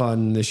a lot of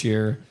fun this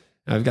year.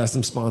 I've got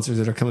some sponsors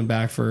that are coming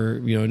back for,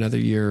 another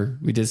year.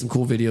 We did some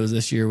cool videos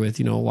this year with,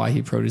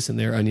 Waihi Produce and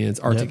their onions,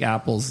 Arctic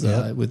apples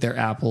with their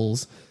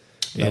apples.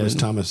 That was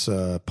Thomas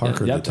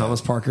Parker. Yeah, Thomas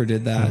Parker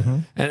did that. Mm-hmm.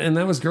 And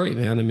that was great,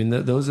 man. I mean,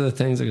 those are the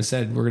things, like I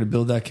said, we're going to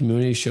build that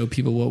community, show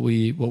people what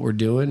we're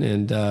doing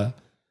and,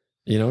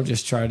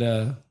 just try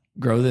to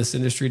grow this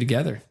industry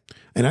together.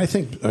 And I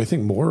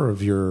think more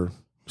of your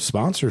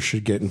sponsors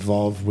should get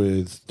involved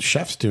with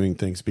chefs doing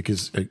things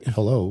because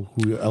who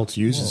else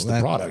uses the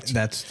product?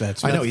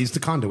 That's I know he's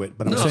the conduit,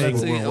 but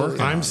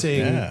I'm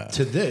saying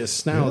to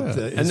this now, and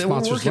then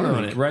we're working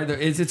on it, right?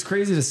 It's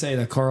crazy to say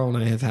that Carl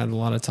and I have had a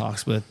lot of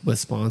talks with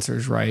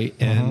sponsors, right?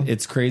 And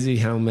it's crazy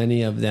how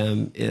many of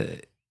them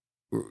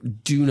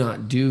do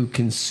not do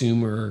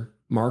consumer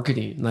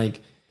marketing.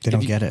 Like They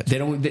don't get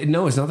it.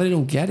 No, it's not that they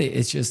don't get it.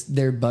 It's just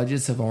their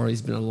budgets have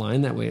always been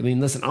aligned that way. I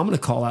mean, listen, I'm going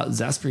to call out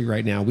Zespri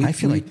right now. I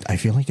feel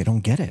like they don't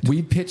get it.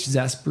 We pitched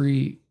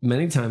Zespri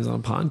many times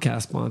on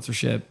podcast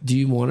sponsorship. Do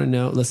you want to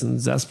know? Listen,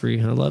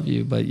 Zespri, I love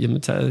you, but I'm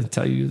going to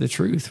tell you the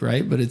truth,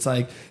 right? But it's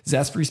like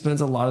Zespri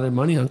spends a lot of their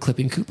money on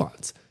clipping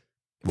coupons.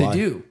 They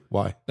do.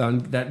 Why?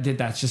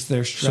 That's just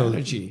their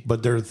strategy. So,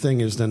 but their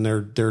thing is then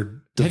they're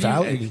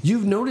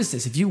you've noticed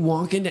this. If you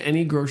walk into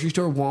any grocery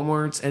store,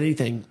 Walmart's,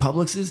 anything,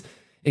 Publix's,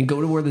 and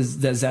go to where the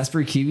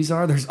Zespri kiwis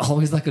are, there's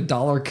always like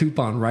 $1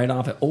 coupon right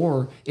off it,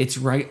 or it's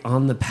right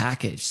on the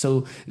package.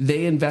 So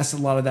they invest a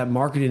lot of that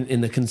marketing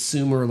in the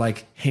consumer,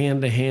 like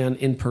hand-to-hand,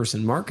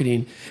 in-person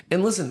marketing.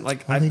 And listen,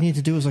 like all they need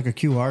to do is like a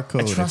QR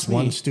code. It's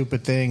one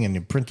stupid thing, and you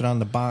print it on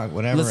the box,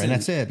 whatever, listen, and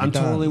that's it. I'm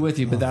totally with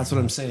you, but that's what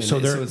I'm saying. So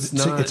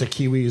it's a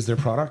kiwi is their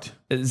product?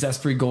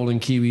 Zespri Golden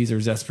Kiwis or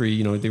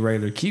Zespri, the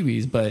regular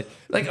kiwis. But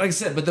like I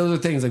said, but those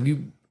are things like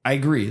I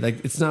agree.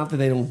 Like, it's not that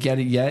they don't get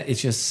it yet. It's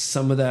just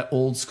some of that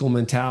old school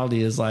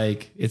mentality is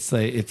like, it's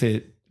like, if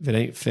it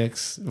ain't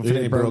fixed, if it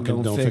ain't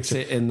broken, don't fix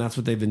it. And that's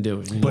what they've been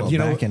doing. But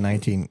back in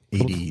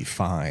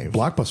 1985,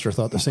 Blockbuster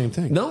thought the same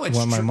thing. No, it's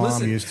when my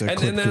mom used to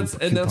clip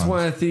and that's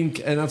why I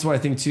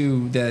think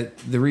too, that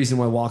the reason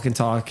why Walk and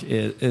Talk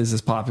is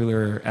as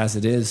popular as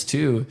it is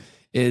too,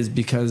 is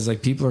because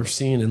like people are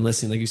seeing and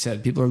listening. Like you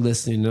said, people are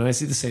listening. And I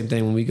see the same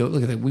thing when we go,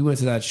 look at that. We went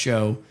to that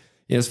show.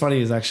 It's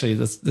funny is actually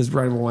this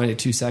right rewind at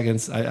 2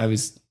 seconds.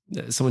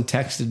 Someone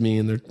texted me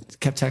and they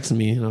kept texting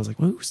me and I was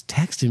like, well, who's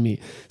texting me?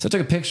 So I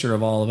took a picture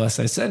of all of us.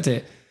 I sent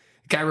it.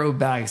 The guy wrote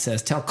back,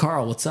 says, tell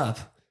Carl what's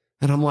up.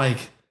 And I'm like,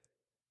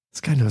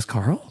 this guy knows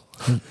Carl?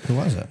 Who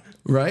was it?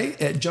 Right?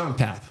 John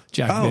Papp.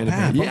 Jack Vanderbilt.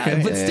 Pap, yeah,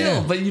 okay. But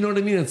still, but you know what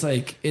I mean? It's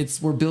like,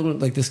 we're building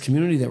like this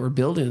community that we're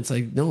building. It's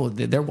like, no,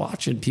 they're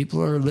watching.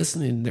 People are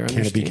listening. They're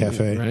Canopy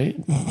Cafe. Right?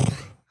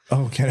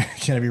 Oh,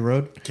 Canopy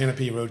Road?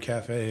 Canopy Road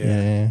Cafe.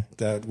 Yeah.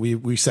 That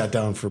we sat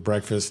down for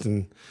breakfast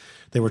and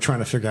they were trying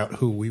to figure out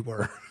who we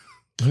were.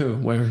 Who?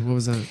 Where? What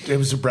was that? It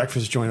was a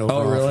breakfast joint over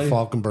off of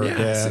Falkenberg.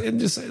 Yeah. And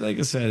just like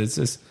I said, it's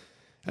just,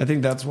 I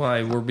think that's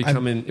why we're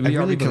becoming, we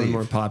are becoming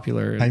more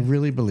popular. I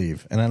really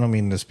believe, and I don't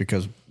mean this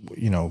because,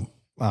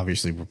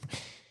 obviously,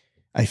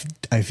 I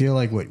feel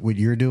like what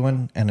you're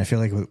doing, and I feel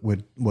like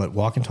what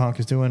Walk and Talk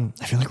is doing,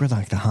 I feel like we're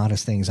like the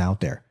hottest things out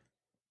there.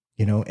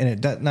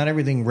 And not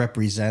everything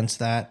represents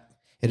that.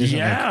 It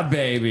isn't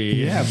baby.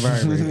 Yeah,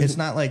 very. It's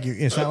not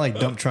like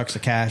dump trucks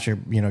of cash or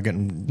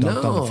getting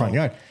dumped on the front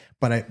yard.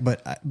 But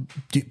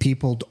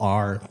people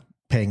are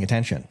paying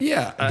attention.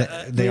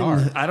 Yeah, they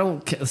are. I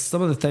don't.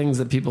 Some of the things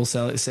that people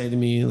say to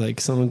me, like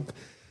someone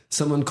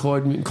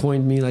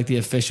coined me like the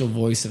official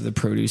voice of the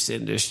produce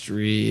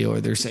industry,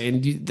 or they're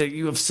saying that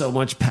you have so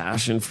much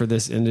passion for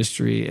this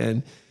industry,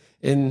 and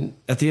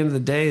at the end of the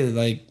day,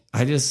 like.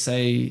 I just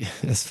say,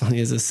 as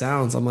funny as it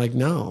sounds, I'm like,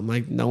 no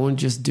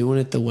one's just doing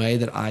it the way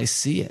that I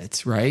see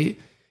it, right?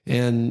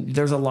 And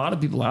there's a lot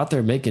of people out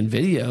there making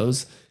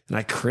videos, and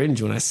I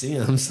cringe when I see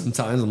them.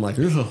 Sometimes I'm like,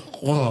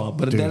 whoa,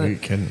 but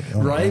then,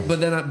 right? But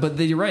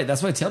then you're right.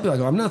 That's why I tell people, I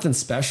go, I'm nothing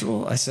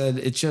special. I said,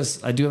 it's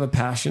just I do have a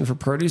passion for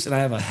produce, and I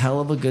have a hell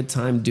of a good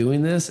time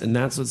doing this, and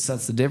that's what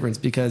sets the difference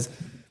because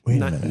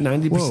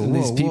 90% of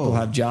these people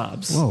have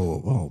jobs.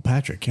 Whoa,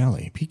 Patrick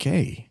Kelly,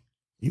 PK,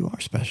 you are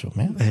special,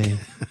 man. Hey.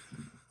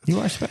 You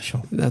are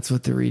special. That's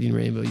what the Reading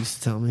Rainbow used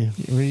to tell me.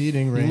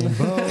 Reading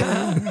Rainbow.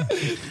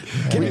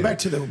 Getting back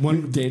to the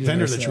one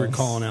vendor that you were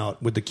calling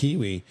out with the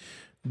kiwi,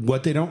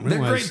 what they don't realize...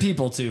 They're great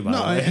people too, by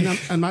the way. And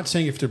I'm not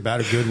saying if they're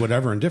bad or good,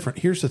 whatever, indifferent.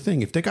 Here's the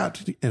thing. If they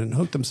got and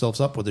hooked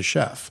themselves up with a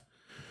chef,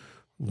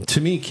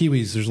 to me,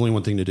 kiwis, there's only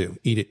one thing to do.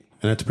 Eat it.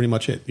 And that's pretty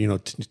much it.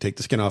 Take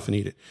the skin off and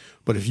eat it.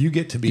 But if you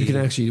get to be... You can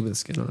actually eat it with the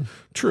skin on.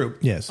 True.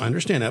 Yes. I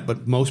understand that.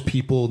 But most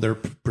people, their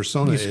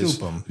persona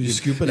is... You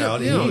scoop it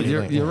out and eat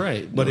it. You're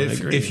right. But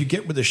if you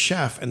get with a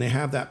chef and they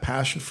have that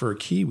passion for a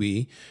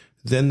kiwi,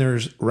 then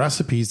there's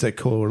recipes that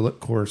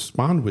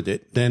correspond with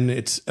it. Then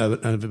it's an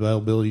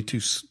availability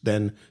to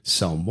then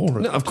sell more.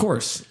 No, of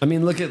course. I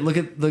mean, look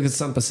at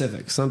Sun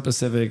Pacific. Sun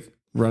Pacific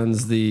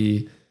runs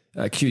the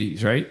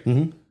cuties, right?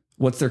 Mm-hmm.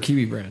 What's their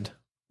kiwi brand?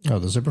 Oh,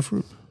 the zipper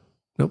fruit.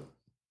 Nope.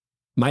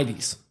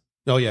 Mighty's.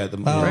 Oh yeah,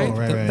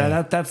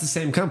 right. That's the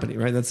same company,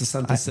 right? That's the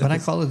Sun Pacific. But I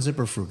call it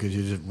zipper fruit because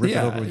you just rip it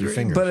over with your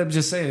fingers. But I'm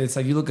just saying, it's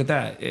like you look at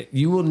that,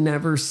 you will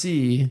never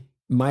see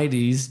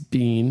Mighty's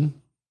being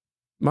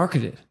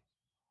marketed.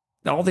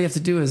 All they have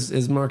to do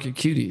is market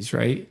cuties,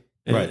 right?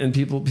 And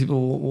people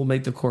will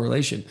make the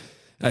correlation.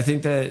 I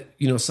think that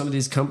some of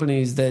these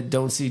companies that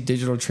don't see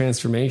digital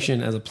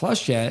transformation as a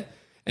plus yet.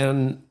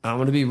 And I'm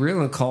going to be real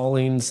and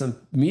calling some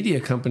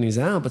media companies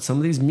out, but some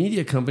of these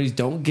media companies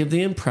don't give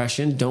the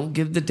impression, don't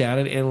give the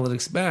data and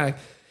analytics back,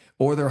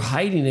 or they're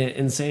hiding it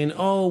and saying,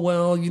 oh,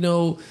 well,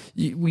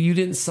 you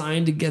didn't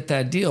sign to get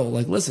that deal.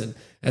 Like, listen,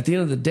 at the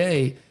end of the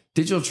day,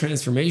 digital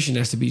transformation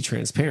has to be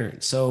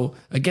transparent. So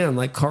again,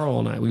 like Carl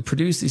and I, we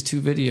produced these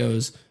 2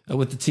 videos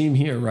with the team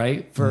here,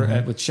 right?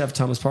 With Chef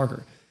Thomas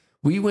Parker.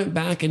 We went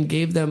back and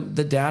gave them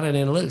the data and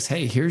analytics.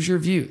 Hey, here's your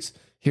views.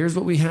 Here's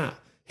what we have.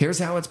 Here's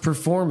how it's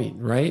performing,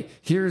 right?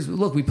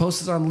 Look, we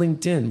posted on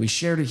LinkedIn. We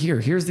shared it here.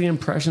 Here's the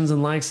impressions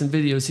and likes and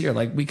videos here.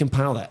 Like, we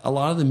compile that. A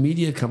lot of the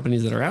media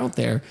companies that are out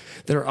there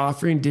that are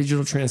offering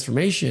digital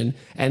transformation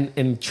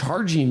and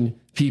charging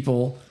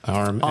people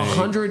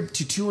 $100,000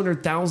 to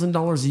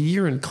 $200,000 a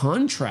year in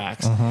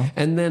contracts.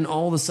 And then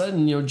all of a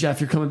sudden,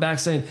 Jeff, you're coming back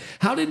saying,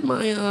 how did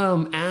my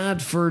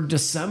ad for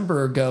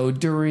December go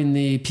during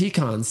the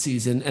pecan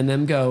season? And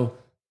them go,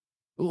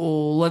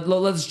 oh,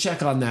 let's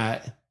check on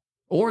that.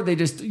 Or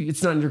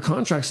it's not in your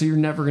contract, so you're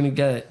never going to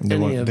get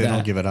any of that. They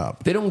don't give it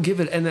up. They don't give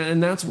it.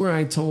 And that's where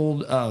I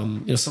told,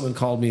 someone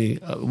called me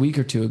a week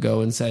or two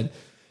ago and said,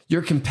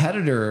 your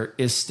competitor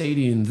is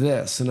stating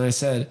this. And I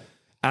said,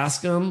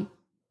 ask them.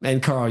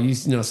 And Carl, you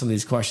know some of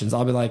these questions.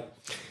 I'll be like,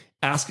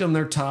 ask them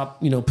their top,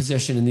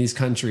 position in these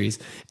countries.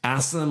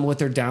 Ask them what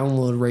their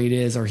download rate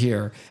is or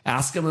here.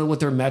 Ask them what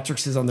their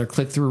metrics is on their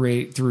click-through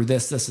rate through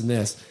this, and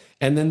this.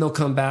 And then they'll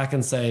come back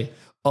and say,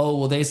 oh,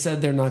 well, they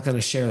said they're not going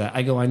to share that.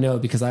 I go, I know,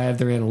 because I have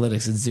their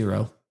analytics. It's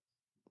zero.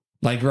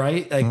 Like,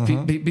 right? Like,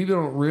 people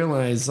don't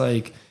realize,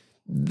 like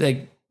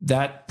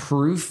that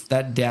proof,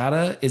 that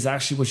data is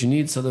actually what you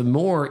need. So the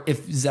more,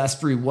 if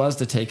Zespri was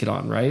to take it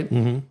on, right?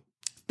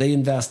 They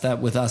invest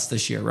that with us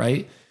this year,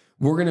 right?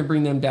 We're going to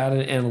bring them data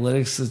and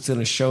analytics that's going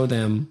to show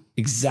them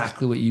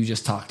exactly what you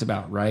just talked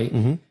about,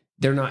 right?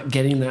 They're not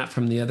getting that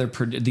from the other,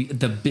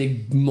 the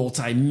big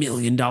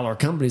multi-million-dollar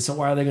companies. So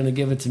why are they going to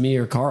give it to me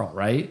or Carl,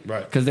 right?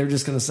 Right. Because they're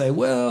just going to say,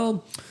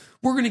 well,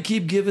 we're going to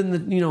keep giving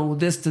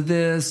this to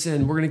this,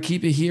 and we're going to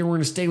keep it here. We're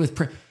going to stay with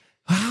print.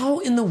 How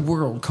in the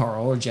world,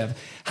 Carl or Jeff,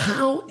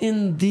 how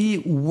in the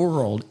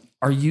world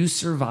are you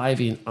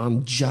surviving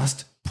on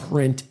just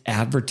print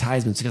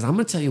advertisements? Because I'm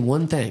going to tell you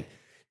one thing.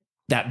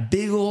 That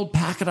big old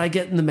packet I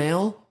get in the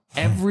mail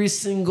every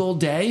single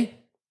day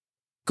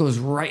goes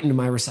right into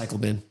my recycle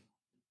bin.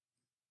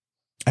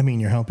 I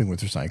mean, you're helping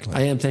with recycling.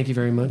 I am. Thank you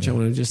very much. I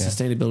want to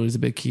sustainability is a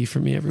big key for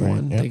me,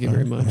 everyone. Right. Thank you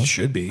very much. It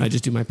should be. I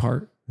just do my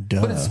part.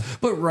 Duh.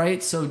 But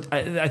right. So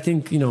I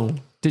think,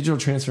 digital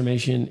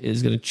transformation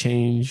is going to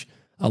change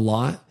a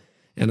lot.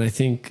 And I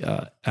think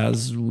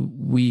as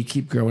we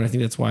keep growing, I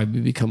think that's why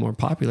we become more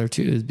popular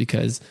too, is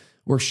because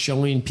we're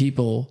showing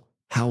people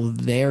how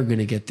they're going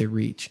to get their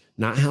reach,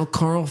 not how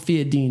Carl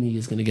Fiadini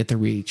is going to get the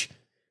reach,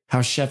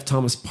 how Chef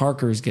Thomas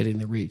Parker is getting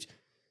the reach,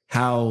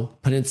 how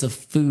Peninsula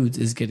Foods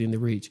is getting the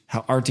reach,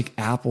 how Arctic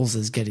Apples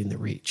is getting the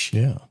reach.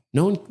 Yeah.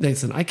 No one,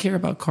 listen, I care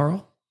about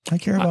Carl. I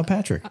care about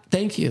Patrick.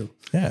 Thank you.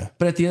 Yeah.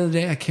 But at the end of the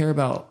day, I care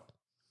about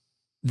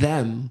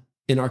them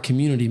in our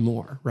community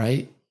more,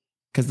 right?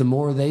 Because the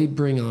more they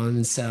bring on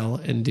and sell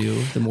and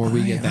do, the more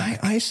we get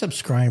back. I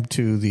subscribe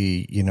to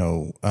the,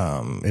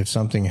 if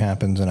something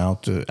happens in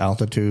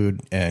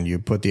altitude and you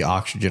put the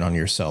oxygen on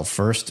yourself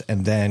first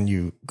and then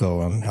you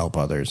go and help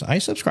others. I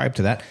subscribe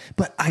to that,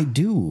 but I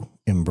do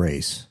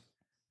embrace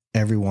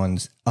their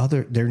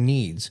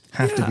needs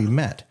have to be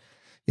met,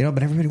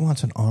 but everybody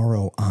wants an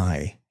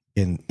ROI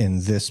in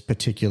this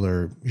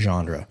particular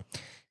genre.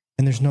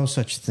 And there's no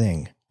such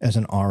thing as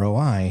an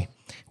ROI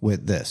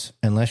with this,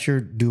 unless you're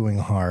doing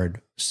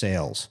hard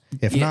sales.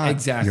 If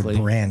not, you're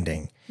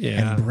branding.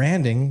 Yeah. And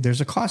branding,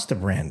 there's a cost to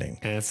branding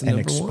and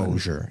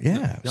exposure. One.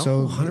 Yeah. No,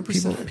 so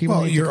 100%.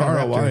 Well, your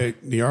ROI,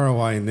 the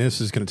ROI in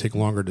this is going to take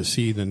longer to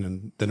see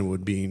than it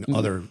would be in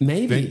other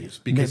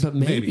venues. Because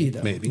maybe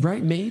though.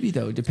 Right. Maybe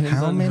though.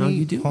 Depends on how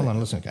you do it. Hold on.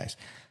 Listen, guys.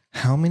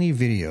 How many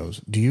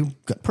videos do you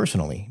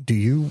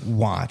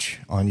watch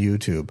on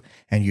YouTube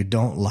and you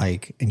don't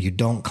like and you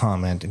don't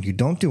comment and you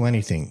don't do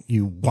anything?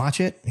 You watch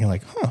it and you're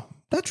like,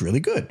 that's really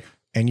good.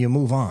 And you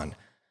move on.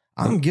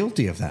 I'm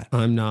guilty of that.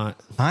 I'm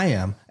not. I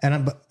am.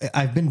 And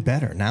I've been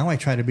better. Now I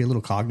try to be a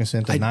little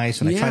cognizant and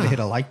nice, and I try to hit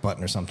a like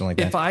button or something like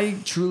that. If I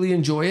truly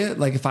enjoy it,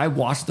 like if I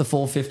watch the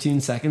full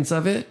 15 seconds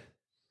of it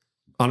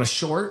on a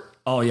short,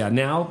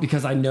 now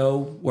because I know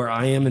where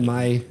I am in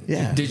my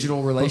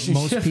digital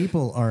relationship. But most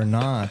people are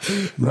not.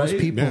 Most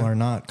people are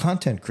not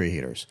content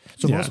creators.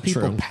 So most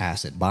people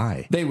pass it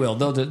by. They will.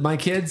 They'll do, my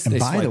kids. And they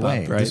by swipe the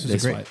way, up, right? this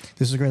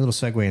is a great little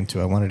segue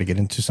into. I wanted to get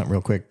into something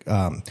real quick.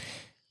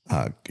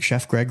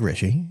 Chef Greg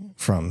Ritchie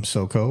from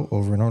SoCo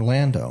over in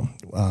Orlando.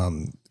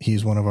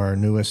 He's one of our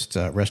newest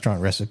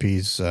restaurant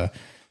recipes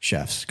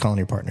chefs,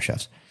 culinary partner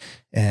chefs.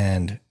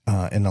 And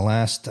in the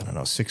last,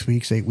 6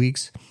 weeks, 8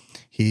 weeks,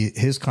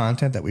 his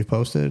content that we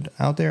posted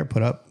out there,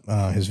 put up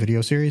his video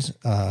series,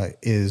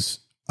 is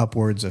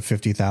upwards of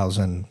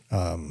 50,000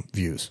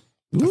 views.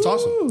 That's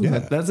awesome. Yeah,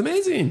 that's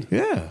amazing.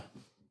 Yeah,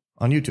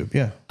 on YouTube.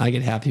 Yeah, I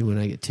get happy when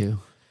I get 2.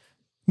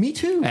 Me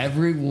too.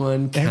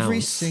 Everyone counts. Every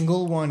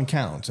single one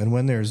counts. And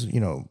when there's,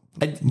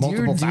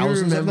 multiple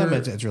thousands of them,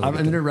 it's really I'm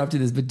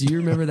interrupted this, but do you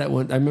remember that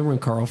one? I remember when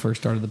Carl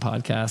first started the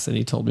podcast and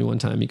he told me one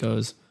time, he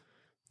goes,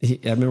 I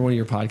remember one of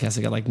your podcasts,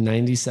 I got like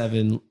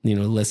 97,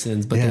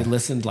 listens, but they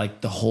listened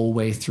like the whole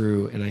way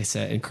through. And I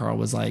said, and Carl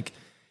was like,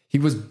 he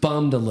was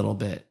bummed a little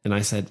bit. And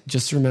I said,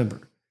 just remember,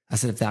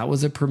 if that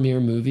was a premiere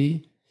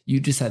movie, you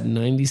just had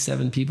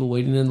 97 people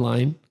waiting in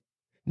line.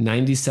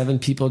 97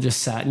 people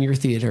just sat in your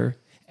theater.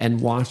 and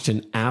watched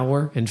an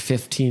hour and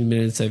 15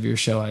 minutes of your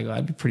show, I go,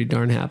 I'd be pretty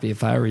darn happy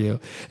if I were you.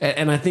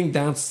 And I think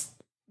that's,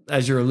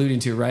 as you're alluding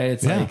to, right?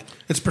 It's like,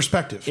 it's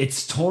perspective.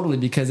 It's totally,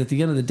 because at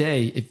the end of the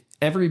day, if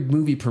every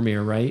movie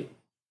premiere, right,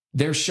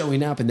 they're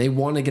showing up and they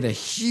want to get a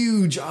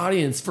huge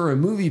audience for a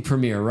movie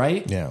premiere,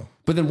 right? Yeah.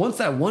 But then once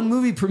that one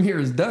movie premiere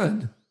is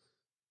done,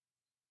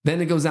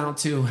 then it goes out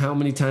to how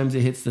many times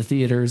it hits the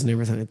theaters and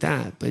everything like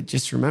that. But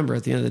just remember,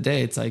 at the end of the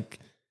day, it's like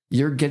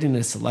you're getting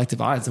a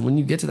selective audience. And when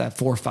you get to that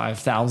 4,000 or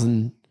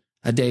 5,000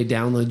 a day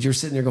downloads, you're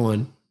sitting there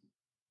going,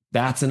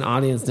 that's an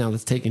audience now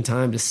that's taking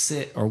time to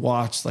sit or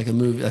watch like a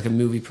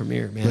movie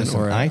premiere, man. Listen,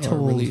 or a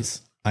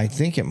release. I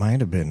think it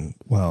might have been,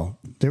 well,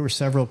 there were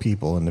several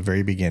people in the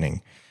very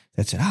beginning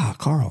that said,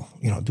 Carl,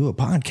 do a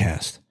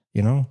podcast,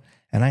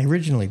 And I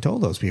originally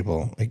told those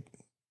people, like,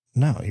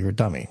 no, you're a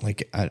dummy.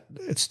 Like,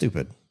 it's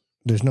stupid.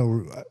 There's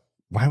no,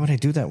 why would I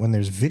do that when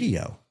there's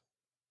video?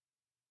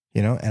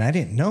 And I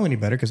didn't know any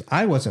better because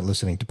I wasn't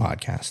listening to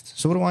podcasts.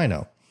 So what do I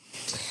know?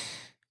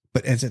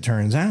 But as it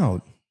turns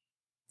out,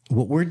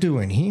 what we're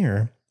doing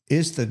here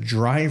is the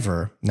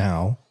driver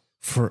now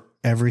for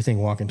everything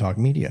Walk and Talk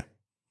Media.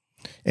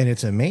 And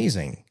it's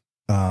amazing.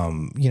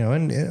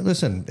 And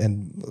listen,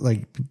 and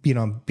like, being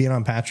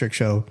on Patrick's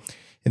show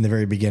in the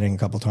very beginning a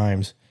couple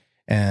times,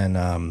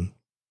 and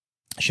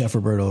Chef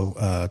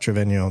Roberto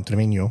Trevino,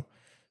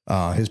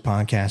 his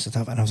podcast and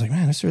stuff. And I was like,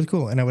 man, that's really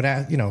cool. And I would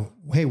ask,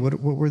 hey, what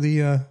were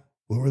the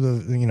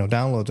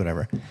downloads,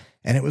 whatever.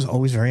 And it was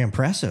always very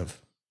impressive.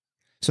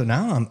 So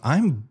now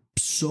I'm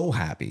so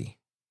happy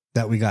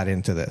that we got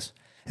into this,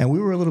 and we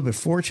were a little bit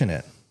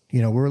fortunate.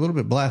 We're a little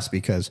bit blessed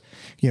because,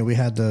 we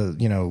had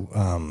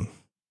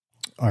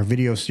our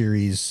video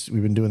series.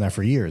 We've been doing that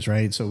for years,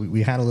 right? So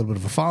we had a little bit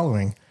of a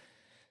following.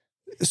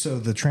 So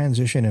the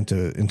transition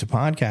into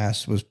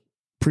podcasts was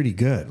pretty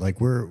good. Like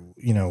we're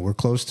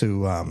close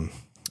to,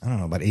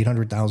 about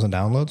 800,000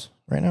 downloads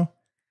right now.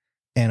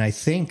 And I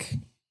think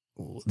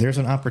there's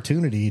an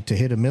opportunity to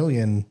hit 1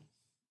 million.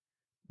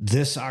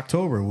 This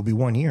October will be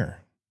 1 year.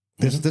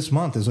 This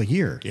month is a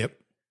year. Yep.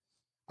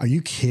 Are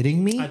you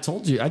kidding me? I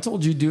told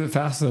you do it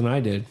faster than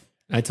I did.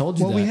 I told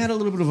you that. We had a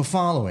little bit of a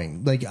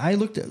following. Like I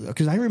looked at,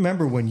 because I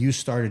remember when you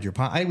started your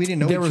podcast, we didn't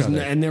know each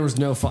other. And there was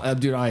no,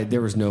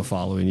 there was no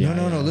following. Yeah,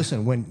 no.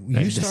 Listen, when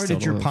you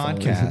started your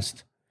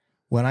podcast,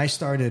 when I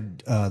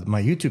started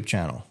my YouTube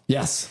channel.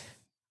 Yes.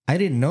 I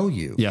didn't know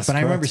you. Yes. But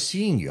I remember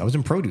seeing you. I was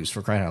in produce,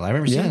 for crying out loud. I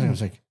remember seeing you. I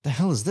was like, the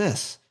hell is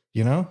this?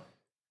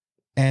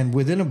 And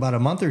within about a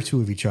month or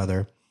two of each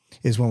other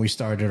is when we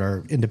started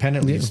our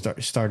independently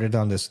started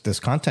on this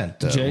content.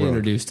 Jay world.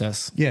 Introduced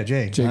us. Yeah,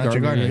 Jay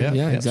Gardner.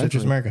 Yeah, exactly.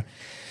 Citrus America.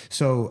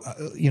 So,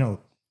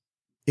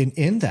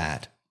 in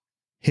that,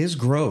 his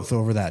growth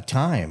over that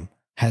time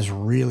has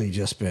really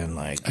just been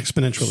like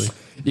exponentially.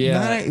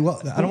 Yeah. I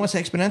don't want to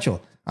say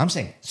exponential. I'm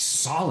saying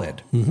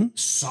solid,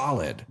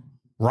 solid,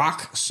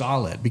 rock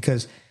solid,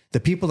 because the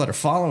people that are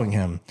following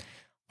him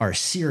are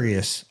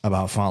serious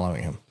about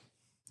following him.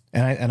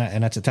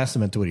 And that's a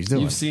testament to what he's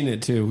doing. You've seen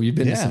it too. We've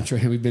been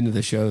we've been to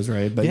the shows,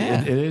 right? But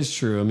it is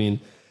true. I mean,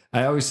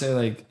 I always say,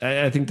 like,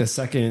 I think the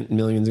second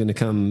million is going to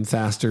come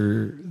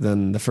faster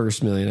than the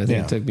first million. I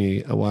think it took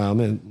me a while. I'm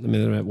at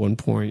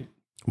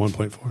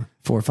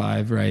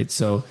 1.45, right?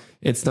 So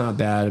it's not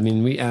bad. I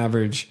mean, we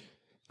average.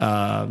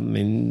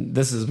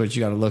 This is what you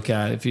got to look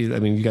at.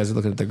 You guys are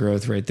looking at the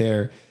growth right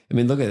there. I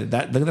mean, look at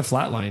that. Look at the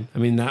flat line. I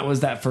mean, that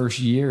was that first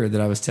year that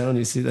I was telling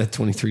you. See that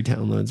 23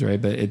 downloads,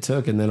 right? But it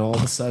took, and then all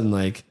of a sudden,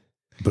 like,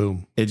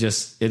 boom! It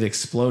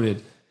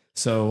exploded.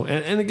 So,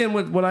 and again,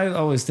 what I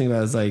always think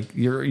about is like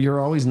you're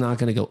always not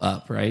going to go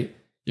up, right?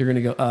 You're going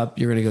to go up.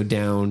 You're going to go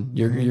down.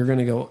 You're going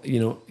to go,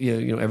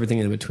 everything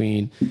in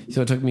between.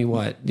 So it took me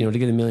to get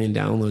 1 million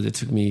downloads. It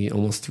took me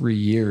almost 3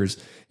 years,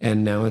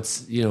 and now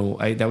it's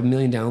that 1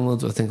 million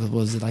downloads. I think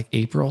was it like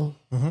April,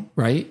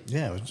 right?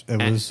 Yeah,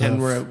 it was,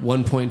 and we're at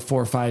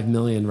 1.45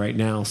 million right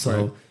now.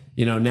 So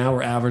now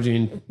we're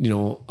averaging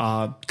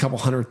a couple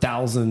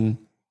 100,000.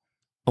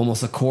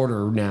 Almost a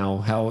quarter now,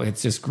 how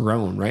it's just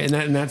grown, right?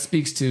 And that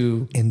speaks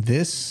to, in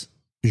this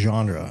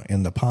genre,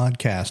 in the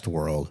podcast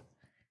world,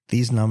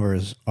 these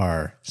numbers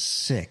are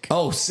sick.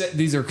 Oh,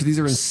 these are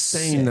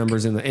insane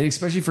numbers and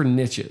especially for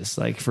niches.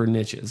 Like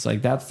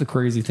that's the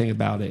crazy thing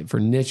about it. For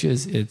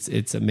niches,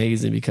 it's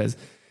amazing because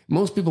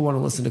most people want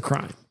to listen to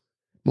crime.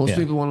 Most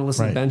people want to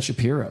listen to Ben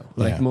Shapiro.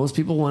 Most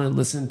people want to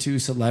listen to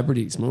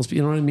celebrities. Most people,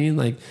 you know what I mean?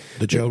 Like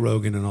the Joe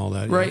Rogan and all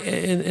that. Right. Yeah.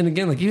 And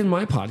again, like even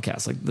my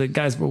podcast, like the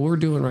guys, what we're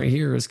doing right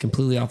here is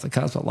completely off the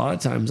cusp. A lot of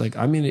times, like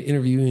I'm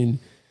interviewing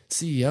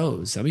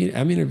CEOs. I mean,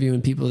 I'm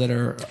interviewing people that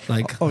are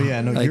like,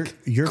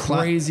 you're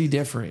crazy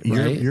different,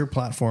 right? Your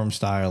platform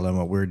style and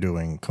what we're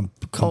doing.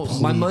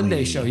 My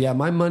Monday show. Yeah.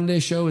 My Monday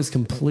show is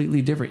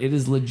completely different. It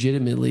is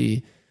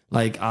legitimately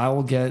like I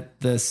will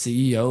get the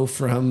CEO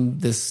from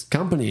this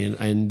company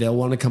and they'll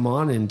want to come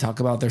on and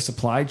talk about their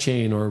supply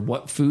chain or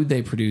what food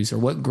they produce or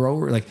what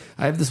grower. Like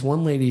I have this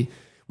one lady,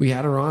 we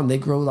had her on. They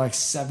grow like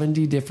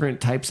 70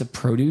 different types of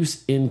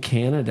produce in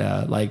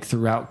Canada, like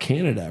throughout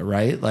Canada,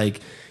 right?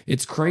 Like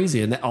it's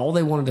crazy. And all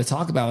they wanted to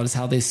talk about is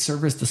how they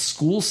service the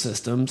school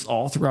systems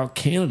all throughout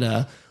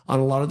Canada on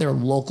a lot of their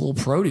local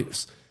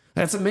produce.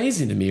 That's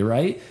amazing to me,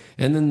 right?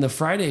 And then the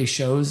Friday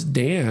shows,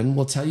 Dan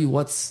will tell you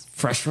what's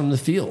fresh from the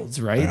fields,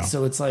 right? Yeah.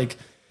 So it's like,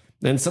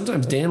 and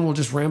sometimes Dan will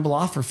just ramble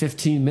off for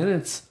 15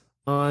 minutes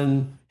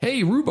on,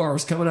 hey, rhubarb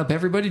is coming up.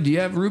 Everybody, do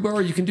you have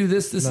rhubarb? You can do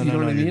this. You know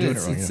what I mean?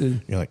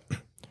 You're like,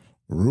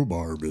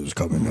 rhubarb is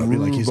coming up.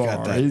 Like He's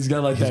got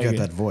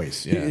that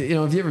voice. Yeah. You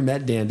know, have you ever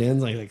met Dan?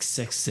 Dan's like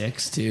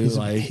 6'6" too.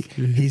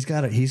 He's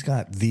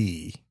got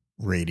the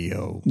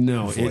radio.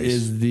 No, voice. it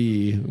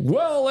is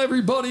well,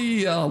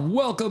 everybody,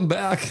 welcome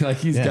back. Like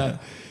he's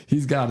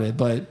got it.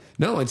 But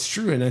no, it's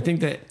true. And I think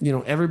that, you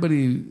know,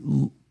 everybody,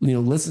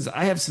 listens.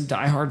 I have some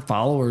diehard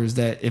followers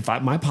that if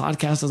my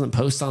podcast doesn't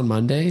post on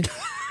Monday,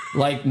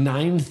 like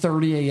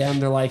 9:30 a.m.,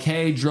 they're like,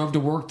 hey, drove to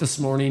work this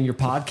morning. Your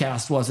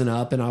podcast wasn't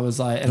up. And I was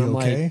like, and I'm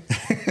okay?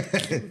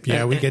 Like,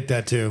 yeah, we get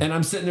that too. And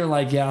I'm sitting there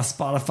like, yeah,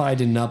 Spotify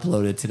didn't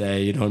upload it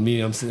today. You know what I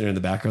mean? I'm sitting there in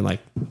the background like,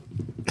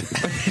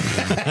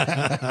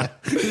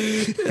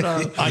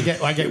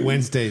 I get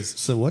Wednesdays.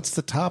 So what's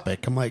the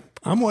topic? I'm like,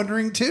 I'm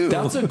wondering too.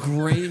 that's a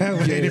great. I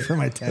waited for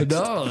my text.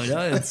 No,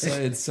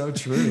 it's so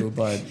true.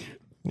 But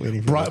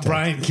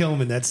Brian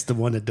Kilman, that's the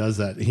one that does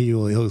that.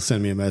 He'll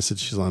send me a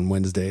message on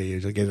Wednesday.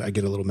 I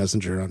get a little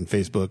messenger on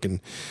Facebook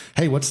and,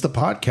 hey, what's the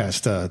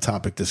podcast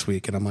topic this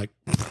week? And I'm like,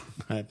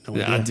 I have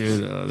no idea.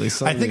 Dude,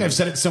 I think I've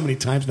said it so many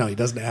times now. He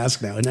doesn't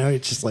ask now, and now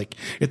it's just like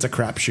it's a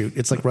crapshoot.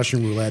 It's like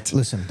Russian roulette.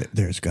 Listen,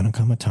 there's going to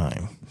come a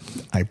time.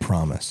 I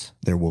promise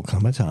there will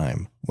come a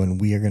time when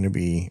we are going to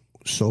be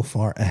so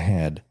far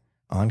ahead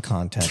on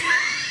content.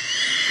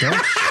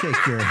 Don't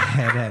shake your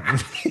head at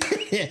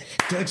me.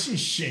 Don't you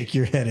shake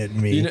your head at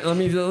me. You know,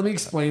 let me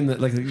explain that.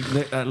 Like,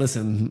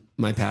 listen,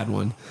 my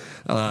Padawan.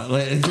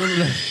 Let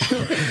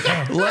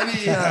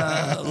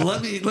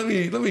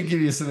me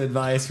give you some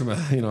advice from a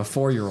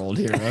 4-year-old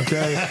here.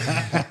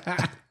 Okay.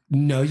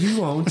 No, you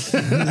won't.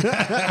 No,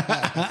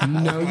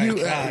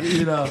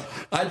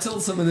 I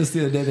told someone this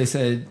the other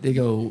day. They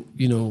go,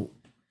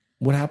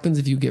 what happens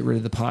if you get rid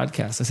of the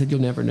podcast? I said,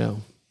 you'll never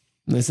know.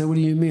 And they said, what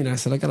do you mean? I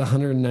said, I got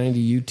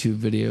 190 YouTube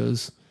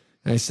videos.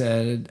 I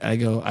said, I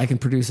can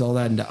produce all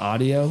that into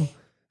audio.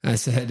 I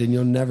said, and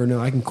you'll never know.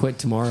 I can quit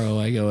tomorrow.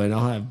 I go, and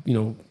I'll have,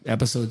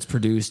 episodes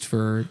produced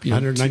for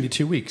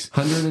 192 weeks.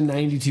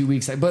 192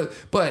 weeks.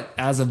 But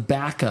as a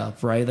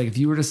backup, right? Like if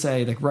you were to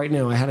say, like right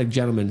now, I had a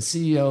gentleman,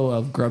 CEO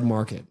of Grub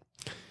Market.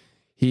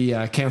 He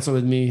canceled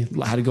with me,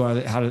 had to go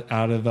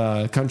out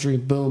of country.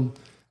 Boom.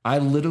 I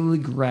literally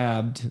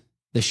grabbed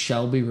the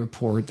Shelby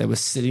report that was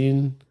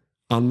sitting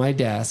on my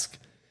desk,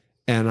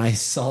 and I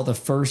saw the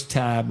first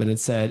tab and it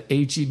said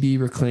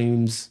HEB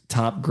reclaims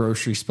top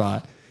grocery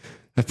spot.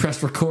 I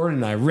pressed record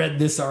and I read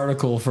this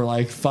article for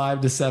like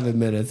 5 to 7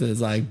 minutes. And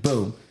it's like,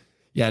 boom.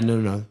 Yeah,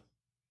 no.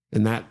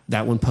 And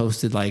that one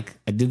posted, like,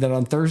 I did that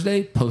on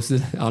Thursday,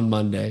 posted on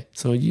Monday.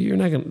 So you're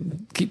not going to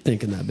keep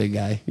thinking that, big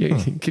guy. You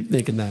keep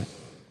thinking that.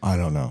 I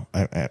don't know.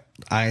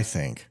 I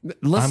think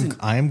listen,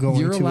 I'm going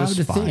you're to allowed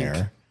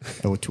aspire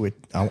to it.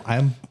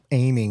 I'm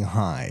aiming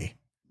high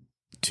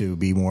to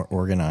be more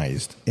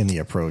organized in the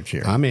approach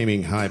here. I'm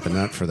aiming high, but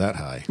not for that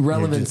high.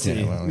 Relevancy.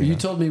 You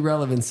told me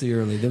relevancy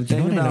early. The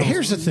thing about,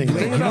 here's the thing. The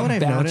thing about what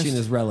I've batching noticed?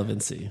 is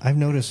relevancy. I've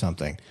noticed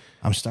something.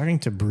 I'm starting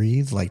to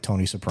breathe like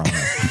Tony Soprano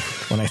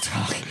when I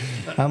talk.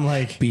 I'm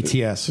like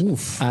BTS.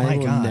 Oof, I my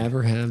will God.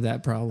 never have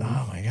that problem.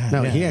 Oh my God.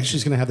 No, yeah. he actually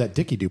is going to have that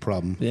Dickie-do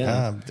problem.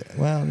 Yeah.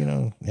 Well,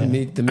 The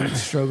meat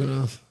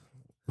stroganoff.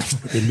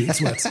 It meat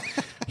sweats.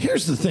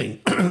 Here's the thing.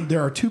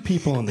 There are two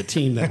people on the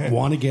team that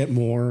want to get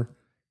more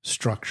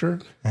structure,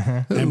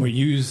 and we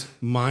use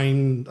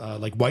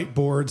like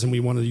whiteboards, and we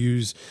want to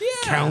use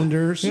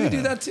calendars. We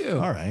do that too.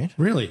 All right.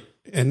 Really?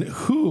 And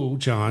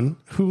John,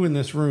 who in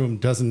this room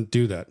doesn't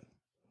do that?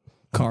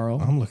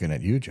 Carl. I'm looking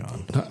at you,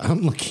 John.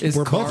 I'm looking. Is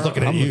We're Carl- both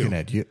looking at I'm you. looking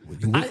at you.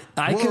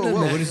 I whoa, could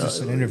whoa, have what is this,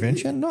 an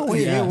intervention? No,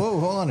 wait, whoa,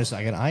 hold on a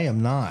second. I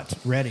am not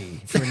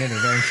ready for an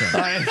intervention.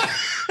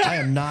 I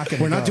am not going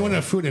to We're not doing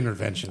a food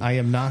intervention. I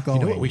am not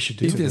going. You know what we should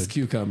do? Eat this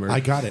cucumber. I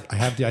got it. I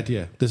have the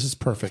idea. This is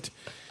perfect.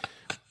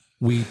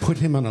 We put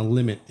him on a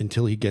limit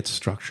until he gets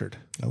structured.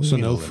 So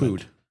no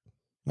food.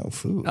 No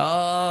food.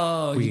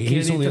 Oh, you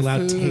He's can't only eat the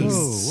allowed food.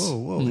 tastes.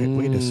 Whoa.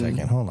 Wait a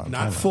second. Hold on.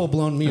 Not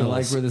full-blown meals. I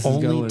like where this is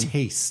only going.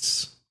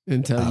 tastes.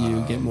 Until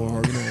you get more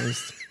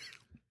organized.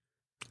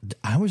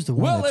 I was the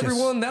one. Well, that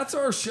everyone, that's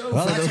our show.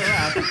 Well, for that's the- a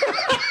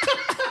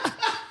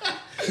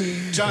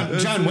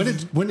wrap. John,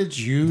 when did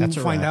you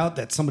find out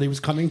that somebody was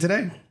coming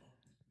today?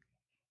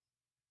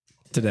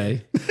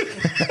 Today.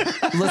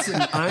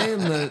 Listen, I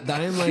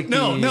am like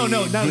No.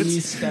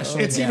 the special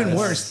It's guest. even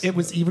worse. It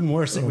was even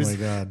worse. It was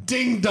my God.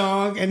 ding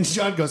dong, and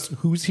John goes,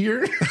 "Who's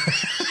here?"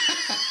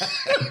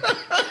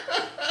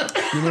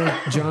 You know,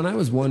 John, I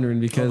was wondering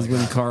because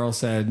when Carl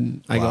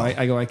said,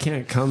 I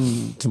can't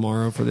come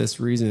tomorrow for this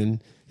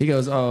reason. He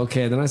goes, oh,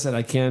 okay. Then I said,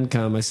 I can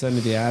come. I sent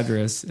me the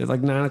address. At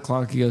like 9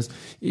 o'clock, he goes,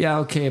 yeah,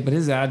 okay, but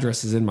his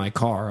address is in my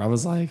car. I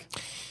was like,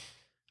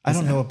 I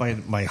don't know it by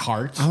my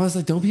heart. I was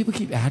like, don't people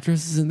keep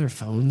addresses in their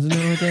phones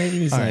nowadays?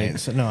 He's All like, right,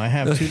 so no, I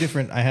have two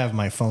different. I have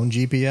my phone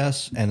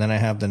GPS, and then I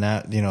have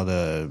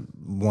the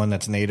one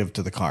that's native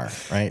to the car.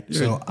 Right.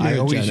 You're a I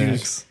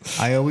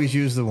always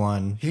use the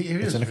one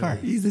that's in the car.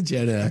 he's a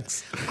Gen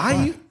X.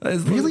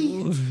 Really?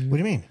 What do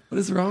you mean? What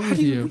is wrong How with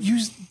do you? you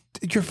use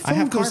your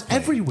phone? Goes CarPlay.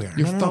 everywhere.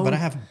 No, but I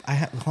have.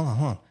 Hold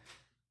on.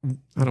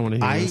 I don't want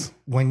to hear this.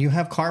 When you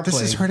have CarPlay, This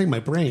is hurting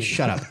my brain.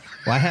 Shut up.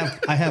 Well,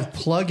 I have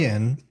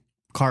plug-in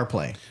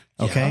CarPlay.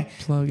 Okay.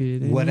 Yeah, plug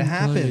it in. What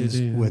happens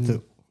plug it in. with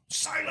the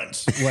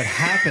silence? What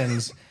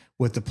happens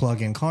with the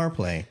plug-in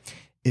CarPlay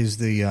is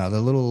the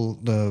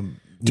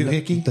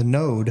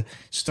node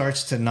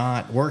starts to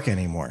not work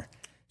anymore.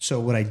 So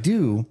what I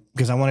do,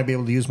 because I want to be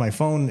able to use my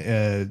phone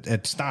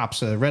at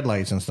stops, red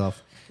lights and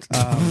stuff.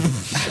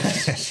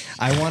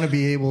 I want to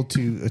be able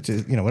to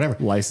whatever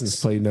license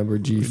plate number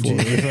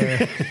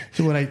G4.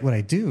 So what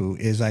I do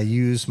is I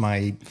use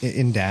my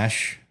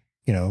in-dash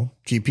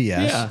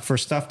GPS for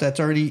stuff that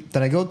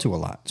I go to a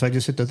lot. So I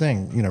just hit the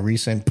thing,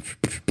 resend,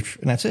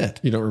 and that's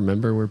it. You don't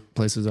remember where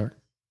places are?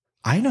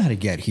 I know how to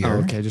get here.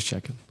 Oh, okay, just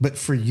checking. But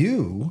for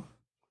you,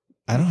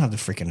 I don't have the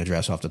freaking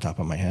address off the top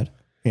of my head.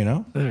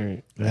 All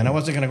right. And I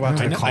wasn't going to go out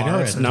to the car. I know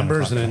it's at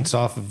numbers, 10 and it's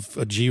off of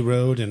a G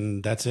road,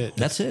 and that's it.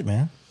 That's it,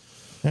 man.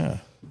 Yeah.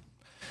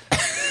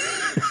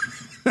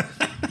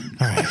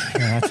 All right.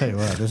 Yeah, I'll tell you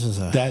what. This is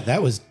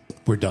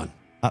we're done.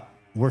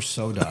 We're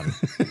so done.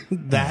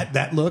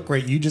 That look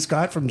right you just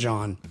got from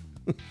John.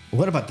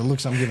 What about the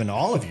looks I'm giving to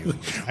all of you?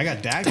 I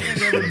got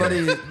daggers.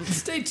 Everybody,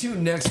 stay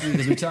tuned next week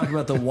as we talk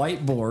about the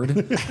whiteboard,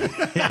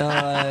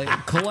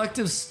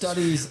 collective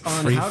studies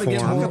on how to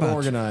get more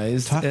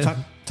organized.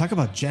 Talk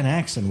about Gen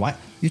X and why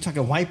you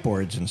talking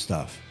whiteboards and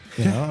stuff.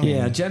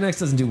 Yeah, Gen X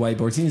doesn't do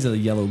whiteboards. He needs a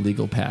yellow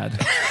legal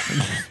pad.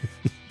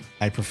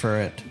 I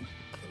prefer it.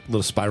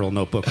 Little spiral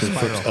notebook that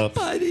flips up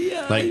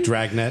like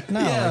Dragnet.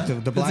 No,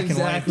 like the black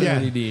exactly and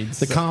white. what he needs.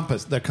 The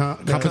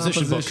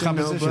composition book.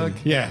 Notebook.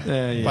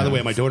 Yeah. By the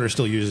way, my daughter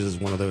still uses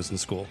one of those in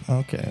school.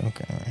 Okay, all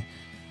right.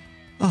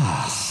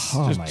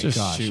 Oh my just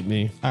gosh. shoot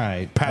me. All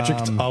right. Patrick,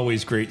 it's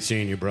always great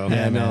seeing you, bro.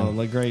 Yeah, man. no,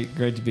 like great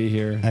to be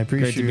here. I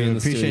great to be in the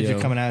appreciate studio.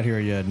 you coming out here,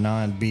 you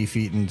non-beef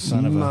eating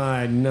son of a...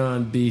 My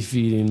non-beef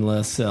eating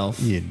less self.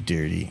 You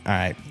dirty. All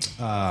right.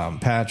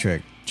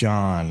 Patrick,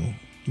 John,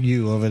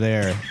 you over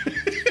there.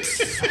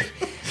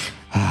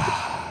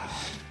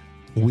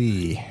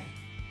 We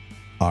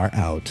are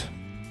out.